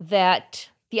life that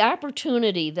the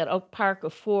opportunity that Oak Park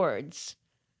affords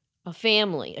a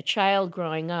family, a child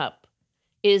growing up,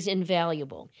 is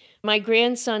invaluable. My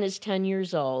grandson is 10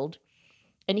 years old,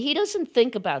 and he doesn't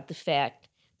think about the fact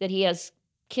that he has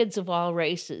kids of all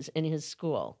races in his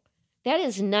school. That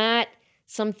is not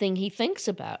something he thinks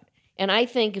about. And I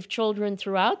think if children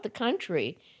throughout the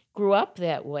country grew up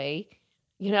that way,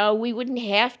 we wouldn't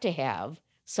have to have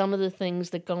some of the things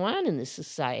that go on in this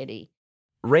society.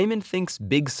 Raymond thinks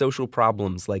big social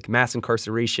problems like mass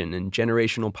incarceration and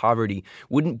generational poverty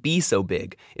wouldn't be so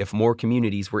big if more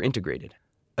communities were integrated.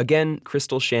 Again,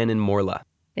 Crystal Shannon Morla.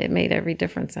 It made every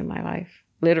difference in my life.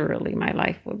 Literally, my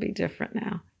life would be different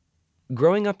now.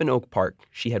 Growing up in Oak Park,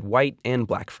 she had white and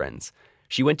black friends.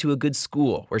 She went to a good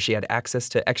school where she had access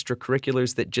to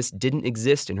extracurriculars that just didn't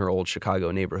exist in her old Chicago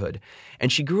neighborhood.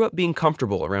 And she grew up being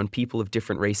comfortable around people of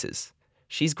different races.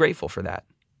 She's grateful for that.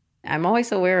 I'm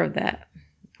always aware of that.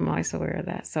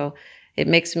 So it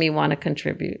makes me want to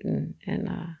contribute and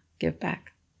give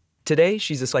back. Today,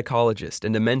 she's a psychologist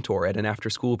and a mentor at an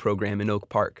after-school program in Oak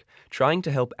Park, trying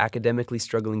to help academically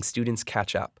struggling students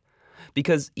catch up.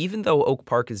 Because even though Oak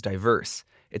Park is diverse,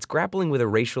 it's grappling with a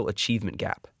racial achievement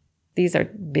gap. These are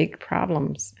big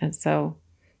problems, and so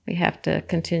we have to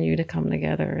continue to come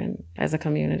together and as a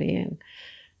community and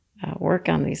work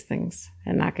on these things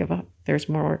and not give up. There's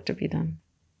more work to be done.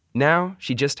 Now,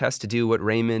 she just has to do what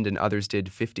Raymond and others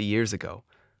did 50 years ago.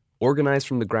 Organize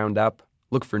from the ground up,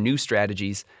 look for new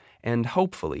strategies, and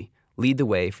hopefully lead the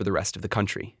way for the rest of the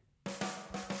country.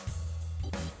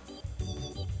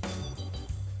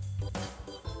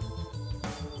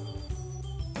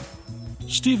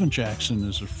 Stephen Jackson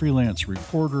is a freelance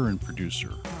reporter and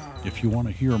producer. If you want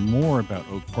to hear more about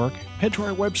Oak Park, head to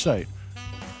our website.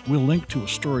 We'll link to a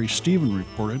story Stephen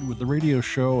reported with the radio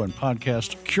show and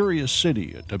podcast Curious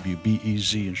City at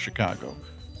WBEZ in Chicago.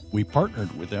 We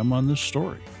partnered with them on this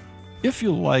story. If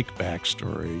you like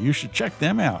Backstory, you should check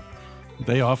them out.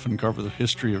 They often cover the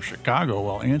history of Chicago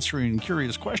while answering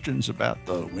curious questions about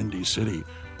the Windy City.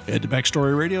 Head to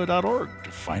backstoryradio.org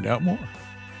to find out more.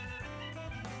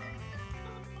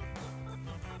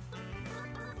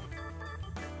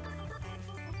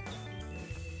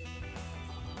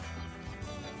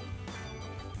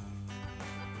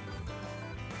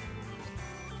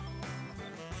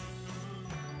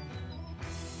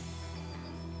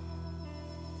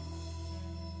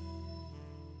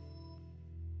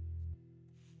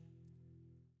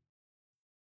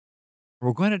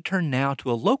 We're going to turn now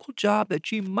to a local job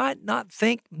that you might not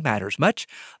think matters much,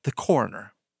 the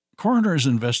coroner. Coroners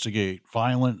investigate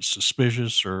violent,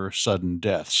 suspicious, or sudden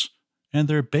deaths. and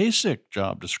their basic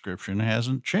job description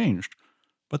hasn't changed.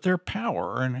 But their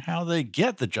power and how they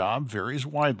get the job varies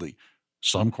widely.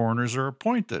 Some coroners are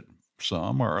appointed,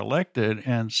 some are elected,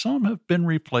 and some have been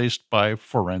replaced by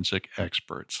forensic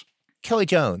experts. Kelly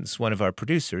Jones, one of our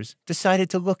producers, decided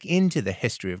to look into the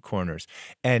history of coroners,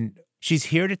 and she's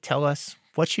here to tell us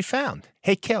what she found.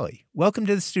 Hey, Kelly, welcome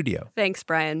to the studio. Thanks,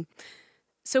 Brian.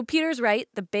 So Peter's right.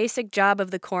 The basic job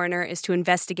of the coroner is to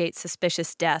investigate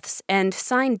suspicious deaths and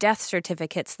sign death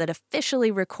certificates that officially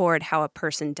record how a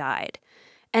person died.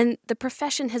 And the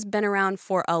profession has been around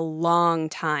for a long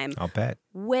time. I'll bet.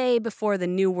 Way before the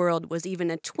New World was even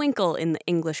a twinkle in the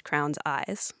English crown's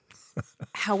eyes.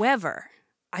 However,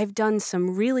 I've done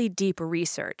some really deep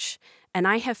research, and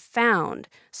I have found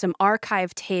some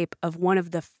archived tape of one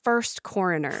of the first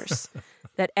coroners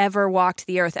that ever walked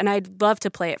the earth. And I'd love to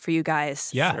play it for you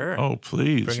guys. Yeah. Sure. Oh,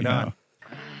 please. Bring it on.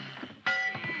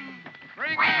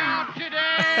 Bring out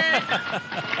today!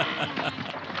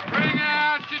 Bring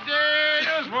out today!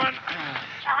 There's one.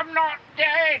 I'm not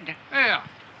dead. Yeah.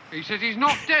 He says he's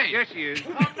not dead. Yes, he is.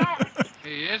 I'm not.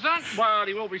 He isn't? Well,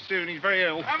 he will be soon. He's very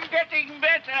ill. I'm getting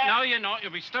better. No, you're not.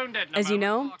 You'll be stone dead. As you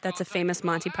know, that's a famous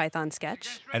Monty Python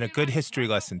sketch. And a good history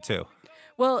lesson, too.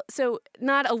 Well, so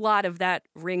not a lot of that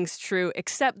rings true,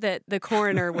 except that the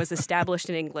coroner was established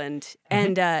in England,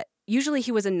 and usually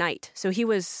he was a knight, so he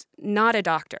was not a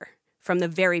doctor from the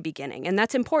very beginning. And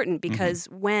that's important because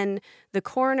when the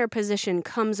coroner position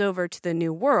comes over to the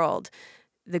New World,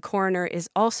 the coroner is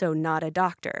also not a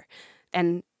doctor.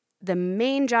 And the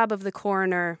main job of the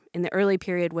coroner in the early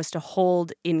period was to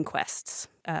hold inquests,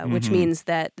 which means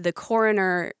that the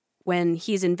coroner, when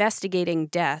he's investigating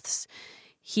deaths,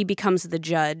 he becomes the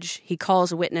judge, he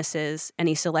calls witnesses, and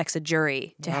he selects a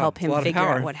jury to help him figure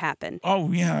out what happened.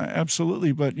 Oh, yeah,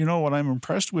 absolutely. But you know what I'm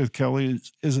impressed with, Kelly,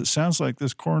 is it sounds like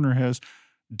this coroner has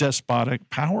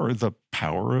despotic power, the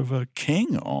power of a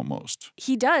king almost.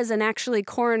 He does, and actually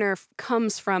coroner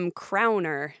comes from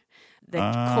crowner. The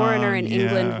coroner in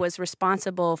England was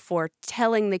responsible for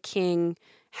telling the king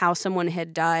how someone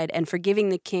had died and for giving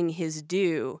the king his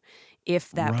due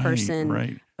if that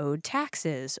person owed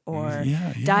taxes or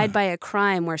died by a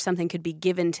crime where something could be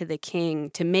given to the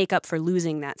king to make up for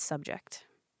losing that subject.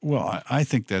 Well, I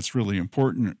think that's really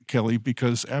important, Kelly,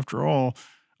 because after all,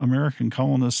 American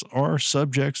colonists are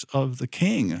subjects of the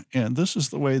king. And this is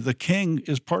the way the king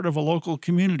is part of a local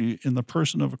community in the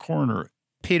person of a coroner.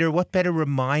 Peter, what better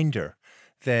reminder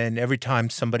than every time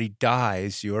somebody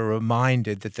dies, you're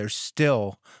reminded that they're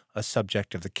still a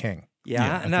subject of the king.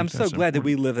 Yeah, and I'm so glad that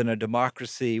we live in a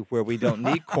democracy where we don't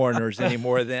need coroners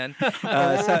anymore then.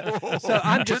 So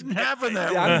I'm just didn't happen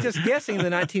that way. I'm just guessing in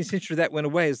the 19th century that went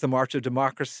away as the march of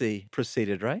democracy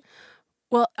proceeded, right?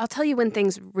 Well, I'll tell you when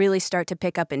things really start to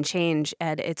pick up and change,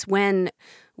 Ed. It's when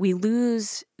we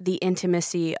lose the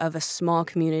intimacy of a small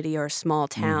community or a small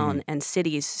town and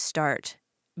cities start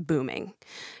booming.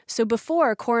 So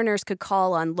before, coroners could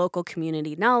call on local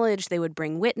community knowledge. They would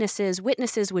bring witnesses.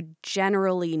 Witnesses would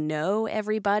generally know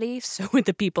everybody. So would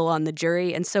the people on the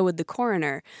jury, and so would the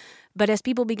coroner. But as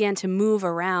people began to move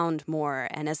around more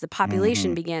and as the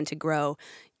population began to grow,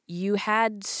 you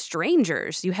had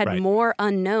strangers, you had more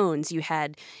unknowns, you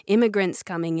had immigrants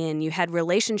coming in, you had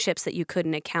relationships that you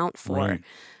couldn't account for. Right.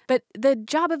 But the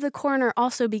job of the coroner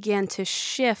also began to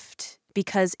shift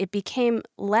because it became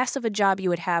less of a job you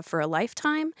would have for a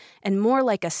lifetime and more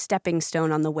like a stepping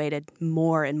stone on the way to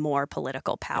more and more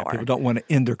political power. Yeah, people don't want to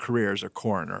end their career as a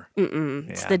coroner.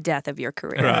 It's the death of your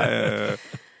career.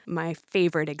 My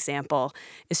favorite example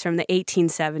is from the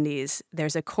 1870s.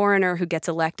 There's a coroner who gets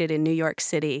elected in New York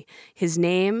City. His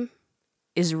name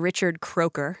is Richard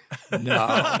Croker.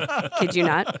 No. Kid you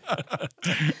not.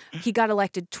 He got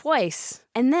elected twice,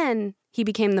 and then he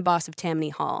became the boss of Tammany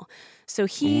Hall. So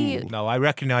he... No, I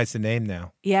recognize the name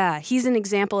now. Yeah, he's an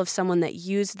example of someone that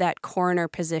used that coroner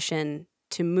position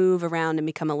to move around and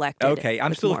become elected. Okay,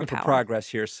 I'm still looking for progress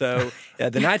here. So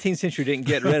the 19th century didn't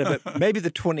get rid of it. Maybe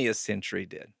the 20th century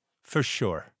did. For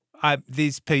sure.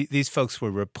 These folks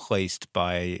were replaced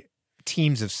by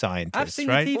teams of scientists, I've seen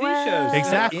right? the TV shows.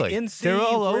 Exactly. NC, They're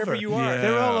all wherever over. you are.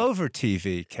 They're all over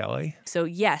TV, Kelly. So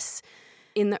yes,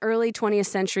 in the early 20th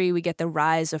century, we get the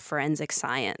rise of forensic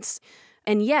science.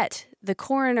 And yet, the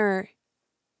coroner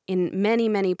in many,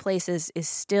 many places is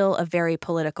still a very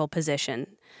political position.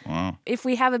 Wow. If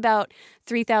we have about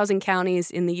 3,000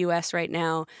 counties in the U.S. right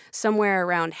now, somewhere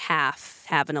around half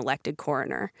have an elected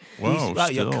coroner. Whoa,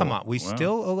 still. Come on, we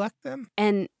still elect them?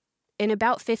 And in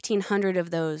about 1,500 of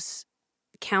those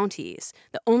counties,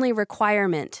 the only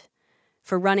requirement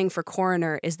for running for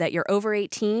coroner is that you're over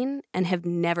 18 and have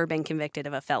never been convicted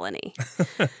of a felony.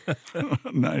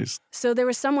 Nice. So there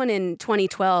was someone in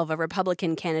 2012, a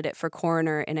Republican candidate for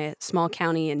coroner in a small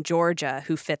county in Georgia,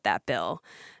 who fit that bill.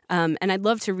 And I'd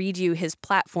love to read you his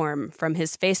platform from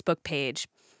his Facebook page.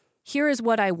 Here is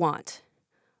what I want.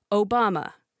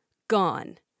 Obama,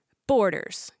 gone.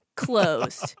 Borders,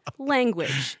 closed.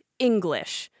 Language,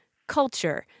 English.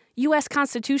 Culture, U.S.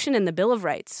 Constitution and the Bill of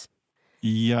Rights.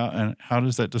 Yeah, and how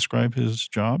does that describe his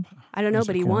job? I don't know,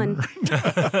 but he won.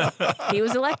 He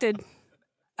was elected.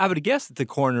 I would guess that the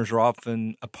coroners are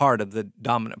often a part of the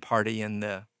dominant party in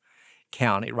the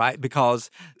county, right? Because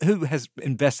who has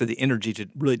invested the energy to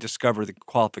really discover the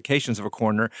qualifications of a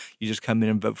coroner? You just come in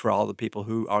and vote for all the people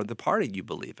who are the party you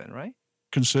believe in, right?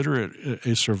 Consider it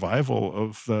a survival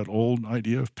of that old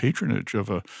idea of patronage, of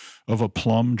a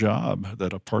plum job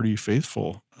that a party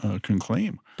faithful can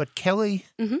claim. But Kelly,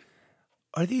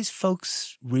 are these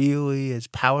folks really as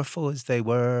powerful as they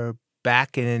were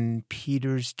back in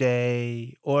Peter's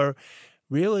day, or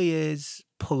really as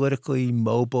politically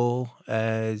mobile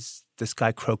as this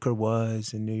guy Croker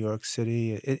was in New York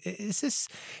City?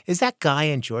 Is that guy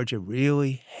in Georgia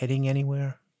really heading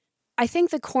anywhere? I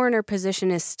think the coroner position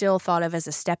is still thought of as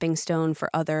a stepping stone for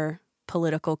other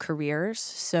political careers.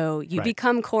 So you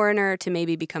become coroner to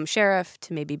maybe become sheriff,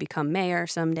 to maybe become mayor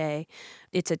someday.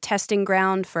 It's a testing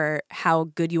ground for how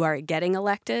good you are at getting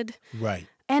elected. Right.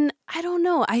 And I don't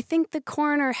know. I think the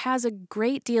coroner has a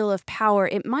great deal of power.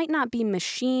 It might not be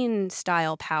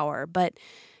machine-style power, but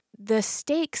the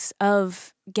stakes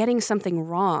of getting something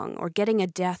wrong or getting a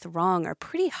death wrong are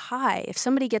pretty high. If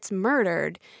somebody gets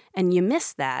murdered and you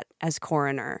miss that as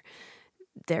coroner,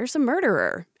 there's a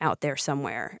murderer out there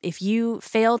somewhere. If you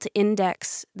fail to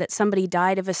index that somebody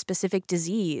died of a specific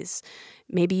disease,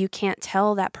 maybe you can't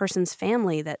tell that person's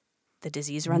family that the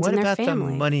disease runs in their family. What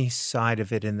about the money side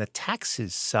of it and the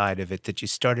taxes side of it that you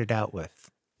started out with?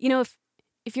 You know,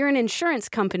 if you're an insurance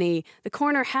company, the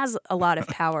coroner has a lot of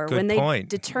power. Good when they point.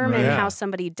 determine how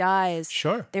somebody dies,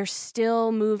 Sure. they're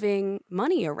still moving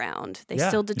money around. They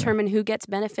still determine who gets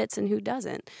benefits and who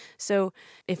doesn't. So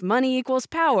if money equals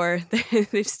power,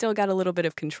 they've still got a little bit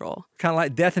of control. Kind of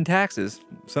like death and taxes.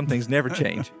 Some things never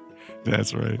change.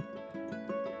 That's right.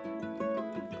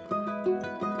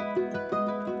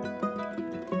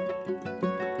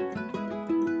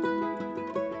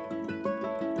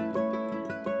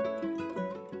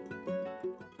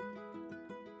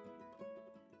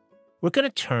 We're going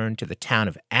to turn to the town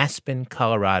of Aspen,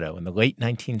 Colorado in the late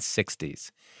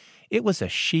 1960s. It was a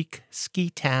chic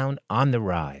ski town on the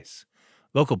rise.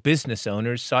 Local business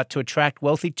owners sought to attract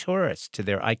wealthy tourists to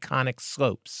their iconic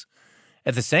slopes.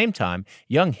 At the same time,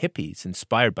 young hippies,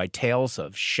 inspired by tales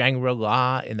of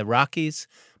Shangri-La in the Rockies,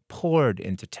 poured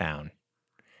into town.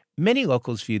 Many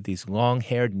locals viewed these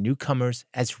long-haired newcomers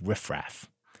as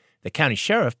riffraff. The county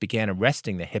sheriff began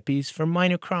arresting the hippies for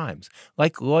minor crimes,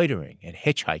 like loitering and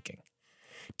hitchhiking.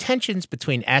 Tensions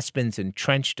between Aspen's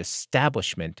entrenched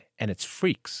establishment and its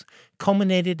freaks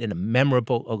culminated in a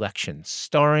memorable election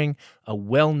starring a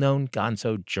well-known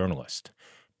gonzo journalist.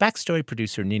 Backstory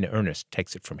producer Nina Ernest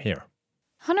takes it from here.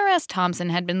 Hunter S. Thompson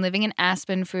had been living in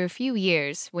Aspen for a few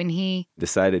years when he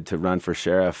decided to run for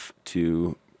sheriff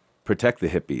to protect the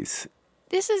hippies.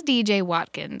 This is D.J.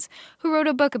 Watkins, who wrote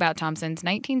a book about Thompson's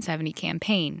 1970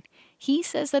 campaign. He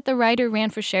says that the writer ran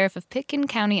for sheriff of Pitkin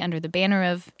County under the banner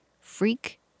of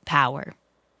freak power.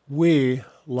 We,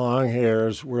 long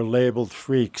hairs, were labeled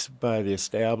freaks by the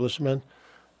establishment,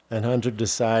 and Hunter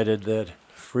decided that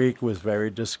freak was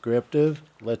very descriptive.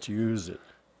 Let's use it.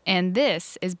 And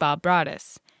this is Bob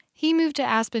Broaddus. He moved to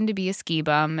Aspen to be a ski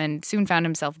bum and soon found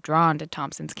himself drawn to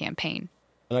Thompson's campaign.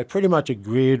 And I pretty much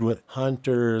agreed with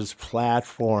Hunter's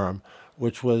platform,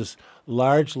 which was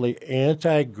largely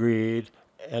anti-greed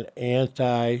and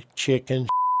anti-chicken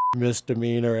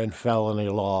misdemeanor and felony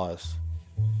laws.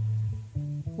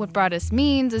 What Broaddus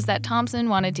means is that Thompson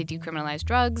wanted to decriminalize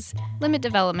drugs, limit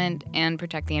development, and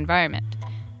protect the environment.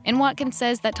 And Watkins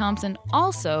says that Thompson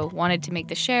also wanted to make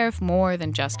the sheriff more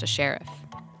than just a sheriff.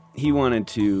 He wanted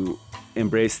to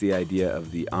embrace the idea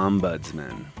of the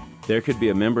ombudsman. There could be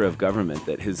a member of government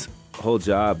that his whole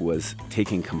job was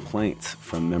taking complaints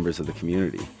from members of the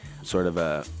community, sort of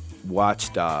a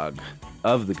watchdog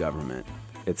of the government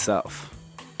itself.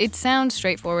 It sounds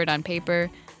straightforward on paper,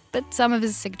 but some of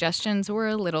his suggestions were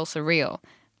a little surreal.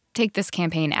 Take this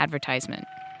campaign advertisement.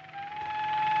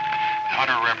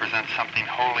 Hunter represents something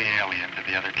wholly alien to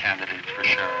the other candidates for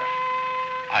sheriff.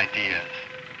 Ideas.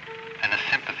 And a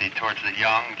sympathy towards the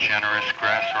young, generous,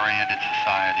 grass-oriented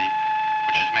society,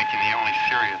 which is making the only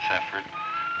serious effort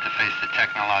to face the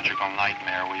technological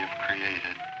nightmare we have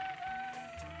created.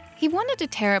 He wanted to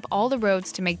tear up all the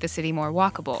roads to make the city more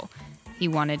walkable. He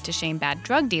wanted to shame bad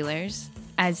drug dealers,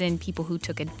 as in people who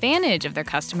took advantage of their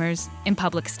customers in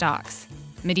public stocks,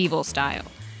 medieval style.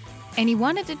 And he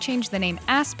wanted to change the name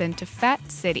Aspen to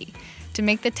Fat City to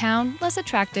make the town less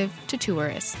attractive to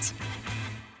tourists.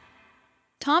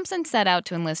 Thompson set out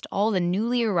to enlist all the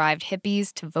newly arrived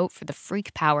hippies to vote for the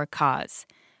freak power cause.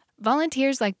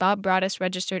 Volunteers like Bob Broaddus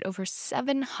registered over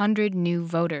 700 new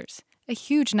voters, a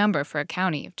huge number for a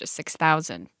county of just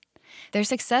 6,000. Their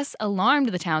success alarmed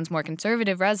the town's more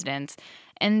conservative residents,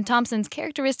 and Thompson's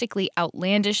characteristically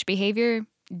outlandish behavior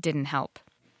didn't help.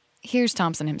 Here's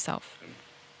Thompson himself.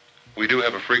 We do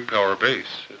have a freak power base,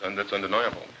 and that's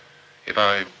undeniable. If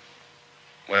I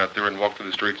went out there and walked through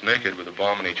the streets naked with a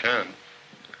bomb in each hand,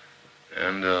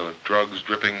 and drugs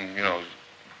dripping,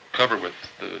 covered with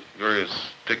the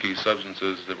various sticky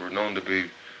substances that were known to be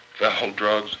foul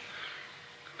drugs,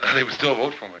 they would still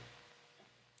vote for me.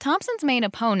 Thompson's main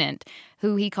opponent,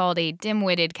 who he called a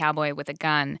dim-witted cowboy with a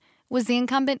gun, was the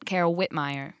incumbent Carol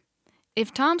Whitmire.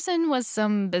 If Thompson was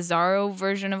some bizarro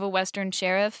version of a Western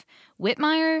sheriff,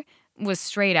 Whitmire was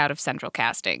straight out of Central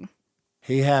Casting.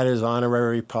 He had his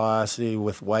honorary posse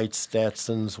with white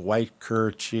Stetsons, white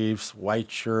kerchiefs,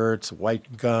 white shirts,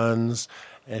 white guns,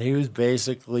 and he was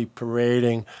basically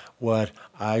parading what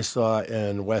I saw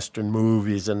in Western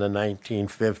movies in the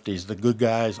 1950s. The good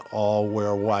guys all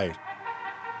wear white.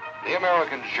 The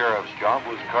American sheriff's job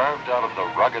was carved out of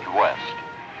the rugged West.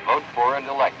 Vote for and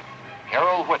elect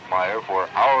Carol Whitmire for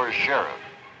our sheriff.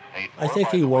 I think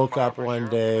he woke up one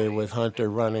day with Hunter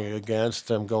running against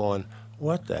him going,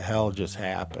 what the hell just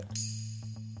happened?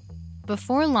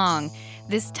 Before long,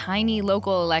 this tiny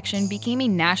local election became a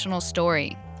national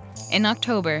story. In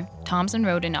October, Thompson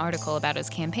wrote an article about his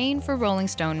campaign for Rolling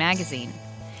Stone magazine.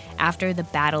 After the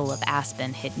Battle of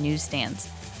Aspen hit newsstands,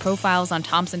 profiles on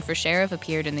Thompson for sheriff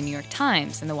appeared in the New York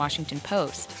Times and the Washington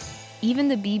Post. Even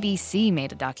the BBC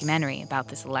made a documentary about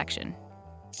this election.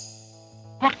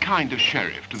 What kind of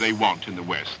sheriff do they want in the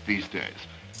West these days?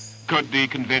 Could the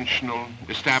conventional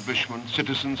establishment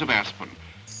citizens of Aspen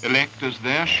elect as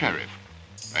their sheriff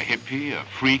a hippie, a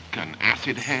freak, an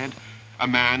acid head, a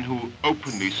man who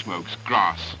openly smokes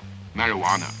grass,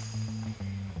 marijuana?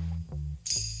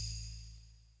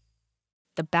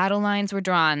 The battle lines were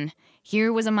drawn.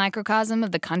 Here was a microcosm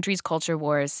of the country's culture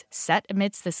wars, set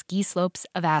amidst the ski slopes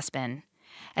of Aspen.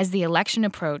 As the election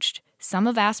approached, some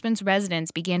of Aspen's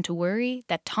residents began to worry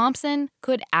that Thompson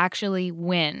could actually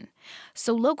win.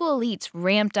 So local elites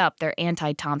ramped up their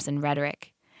anti-Thompson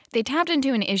rhetoric. They tapped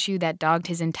into an issue that dogged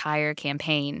his entire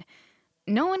campaign.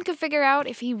 No one could figure out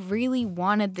if he really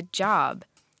wanted the job,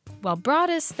 while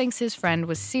Broaddus thinks his friend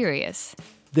was serious.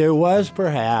 There was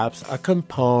perhaps a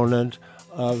component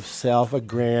of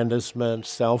self-aggrandizement,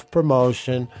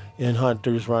 self-promotion in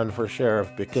Hunter's run for sheriff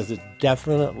because it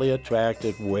definitely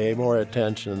attracted way more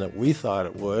attention than we thought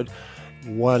it would.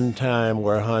 One time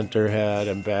where Hunter had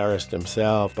embarrassed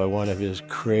himself by one of his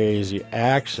crazy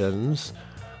actions,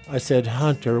 I said,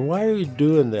 Hunter, why are you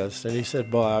doing this? And he said,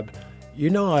 Bob, you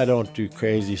know I don't do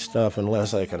crazy stuff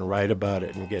unless I can write about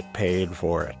it and get paid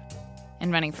for it.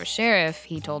 And running for sheriff,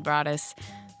 he told Broaddus,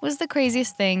 was the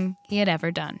craziest thing he had ever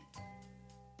done.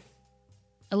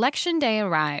 Election day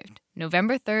arrived,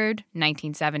 November 3rd,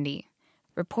 1970.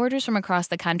 Reporters from across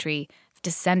the country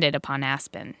descended upon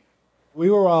Aspen. We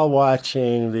were all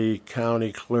watching the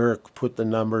county clerk put the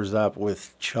numbers up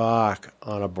with chalk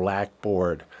on a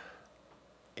blackboard.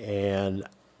 And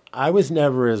I was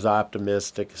never as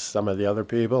optimistic as some of the other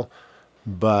people,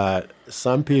 but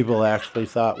some people actually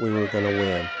thought we were going to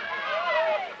win.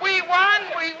 We won!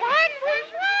 We won! We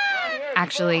won!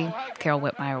 Actually, Carol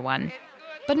Whitmire won,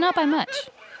 but not by much.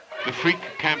 The freak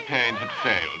campaign had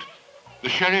failed. The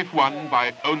sheriff won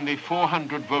by only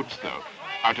 400 votes, though,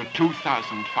 out of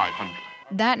 2,500.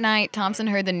 That night, Thompson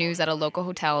heard the news at a local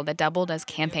hotel that doubled as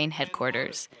campaign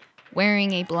headquarters.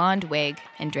 Wearing a blonde wig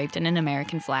and draped in an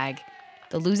American flag,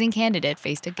 the losing candidate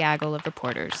faced a gaggle of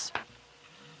reporters.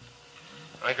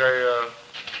 I think I,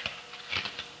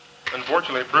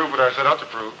 unfortunately, proved what I set out to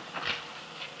prove.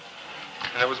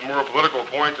 And it was more a political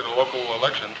point in a local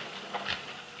election.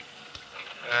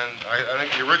 And I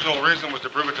think the original reason was to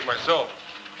prove it to myself.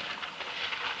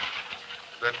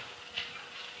 That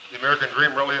the American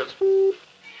dream really is.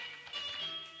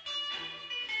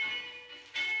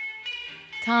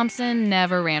 Thompson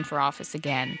never ran for office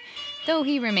again, though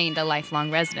he remained a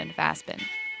lifelong resident of Aspen.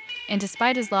 And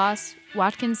despite his loss,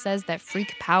 Watkins says that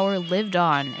freak power lived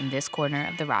on in this corner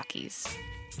of the Rockies.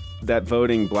 That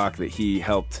voting bloc that he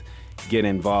helped get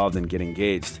involved and get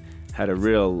engaged had a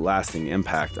real lasting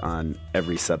impact on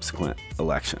every subsequent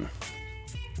election.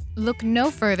 Look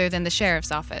no further than the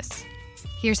sheriff's office.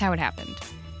 Here's how it happened.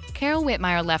 Carol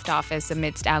Whitmire left office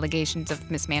amidst allegations of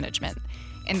mismanagement,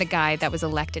 and the guy that was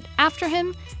elected after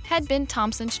him had been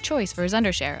Thompson's choice for his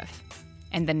undersheriff.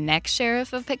 And the next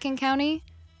sheriff of Pitkin County?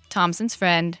 Thompson's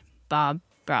friend, Bob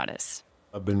Broaddus.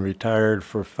 I've been retired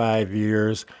for 5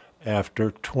 years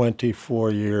after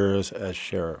 24 years as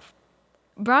sheriff.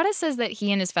 Broaddus says that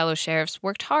he and his fellow sheriffs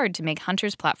worked hard to make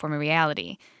Hunter's platform a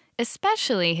reality,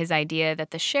 especially his idea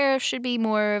that the sheriff should be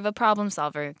more of a problem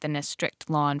solver than a strict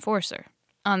law enforcer.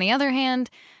 On the other hand,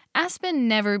 Aspen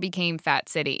never became Fat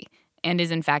City, and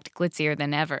is in fact glitzier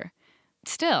than ever.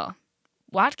 Still,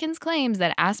 Watkins claims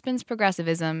that Aspen's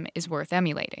progressivism is worth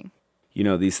emulating. You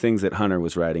know, these things that Hunter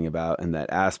was writing about and that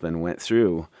Aspen went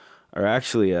through are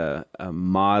actually a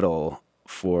model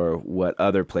for what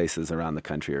other places around the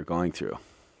country are going through.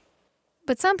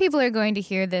 But some people are going to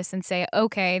hear this and say,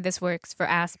 okay, this works for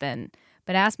Aspen.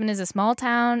 But Aspen is a small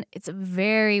town. It's a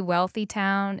very wealthy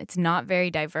town. It's not very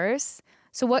diverse.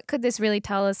 So what could this really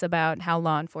tell us about how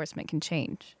law enforcement can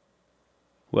change?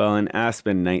 Well, in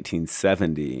Aspen,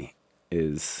 1970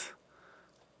 is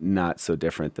not so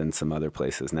different than some other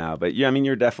places now. But yeah, I mean,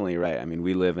 you're definitely right. I mean,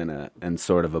 we live in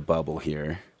sort of a bubble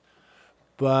here.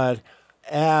 But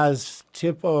as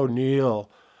Tip O'Neill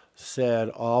said,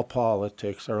 all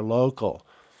politics are local.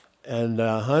 And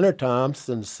Hunter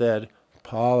Thompson said,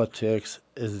 politics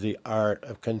is the art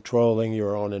of controlling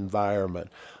your own environment.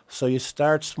 So you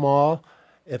start small.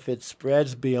 If it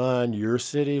spreads beyond your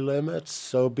city limits,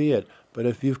 so be it. But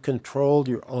if you've controlled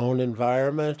your own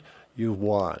environment, you've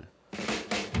won.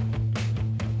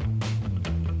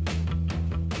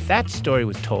 That story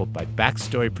was told by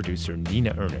Backstory producer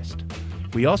Nina Ernest.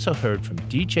 We also heard from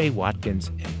DJ Watkins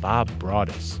and Bob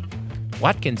Broaddus.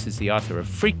 Watkins is the author of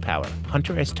Freak Power,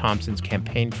 Hunter S. Thompson's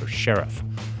campaign for sheriff.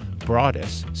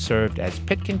 Broaddus served as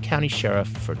Pitkin County Sheriff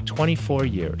for 24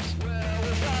 years.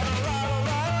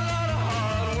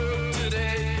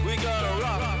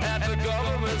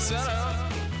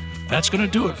 That's going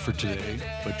to do it for today,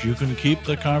 but you can keep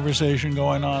the conversation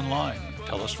going online.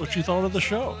 Tell us what you thought of the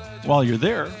show. While you're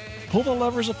there, pull the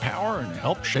levers of power and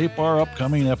help shape our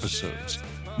upcoming episodes.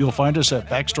 You'll find us at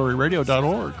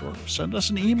backstoryradio.org or send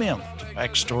us an email to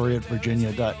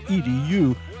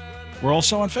backstory@virginia.edu. We're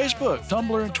also on Facebook,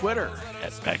 Tumblr, and Twitter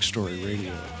at Backstory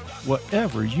Radio.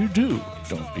 Whatever you do,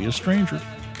 don't be a stranger.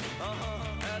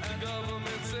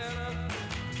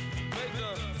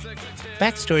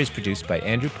 Backstory is produced by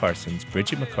Andrew Parsons,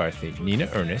 Bridget McCarthy, Nina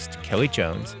Ernest, Kelly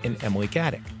Jones, and Emily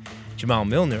Gaddick. Jamal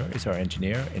Milner is our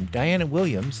engineer, and Diana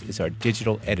Williams is our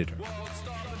digital editor.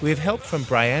 We have help from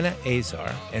Brianna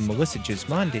Azar, and Melissa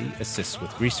Gismondi assists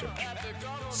with research.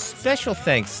 Special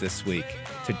thanks this week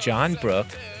to John Brook,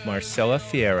 Marcella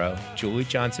Fierro, Julie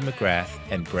Johnson-McGrath,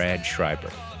 and Brad Schreiber.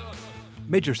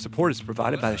 Major support is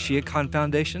provided by the Shia Khan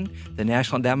Foundation, the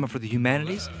National Endowment for the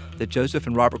Humanities, the Joseph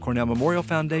and Robert Cornell Memorial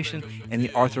Foundation, and the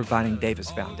Arthur Vining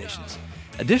Davis Foundations.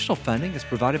 Additional funding is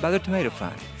provided by the Tomato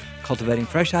Fund, cultivating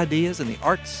fresh ideas in the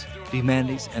arts, the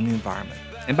humanities, and the environment.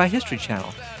 And by History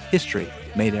Channel, history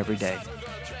made every day.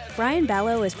 Brian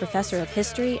Ballow is professor of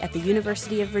history at the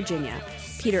University of Virginia.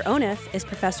 Peter Onuf is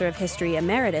professor of history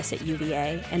emeritus at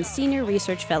UVA and senior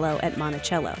research fellow at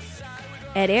Monticello.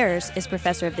 Ed Ayers is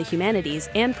professor of the humanities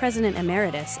and president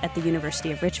emeritus at the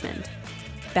University of Richmond.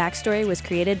 Backstory was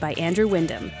created by Andrew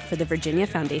Wyndham for the Virginia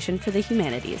Foundation for the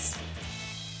Humanities.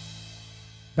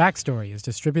 Backstory is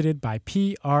distributed by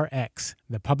PRX,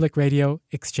 the Public Radio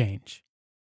Exchange.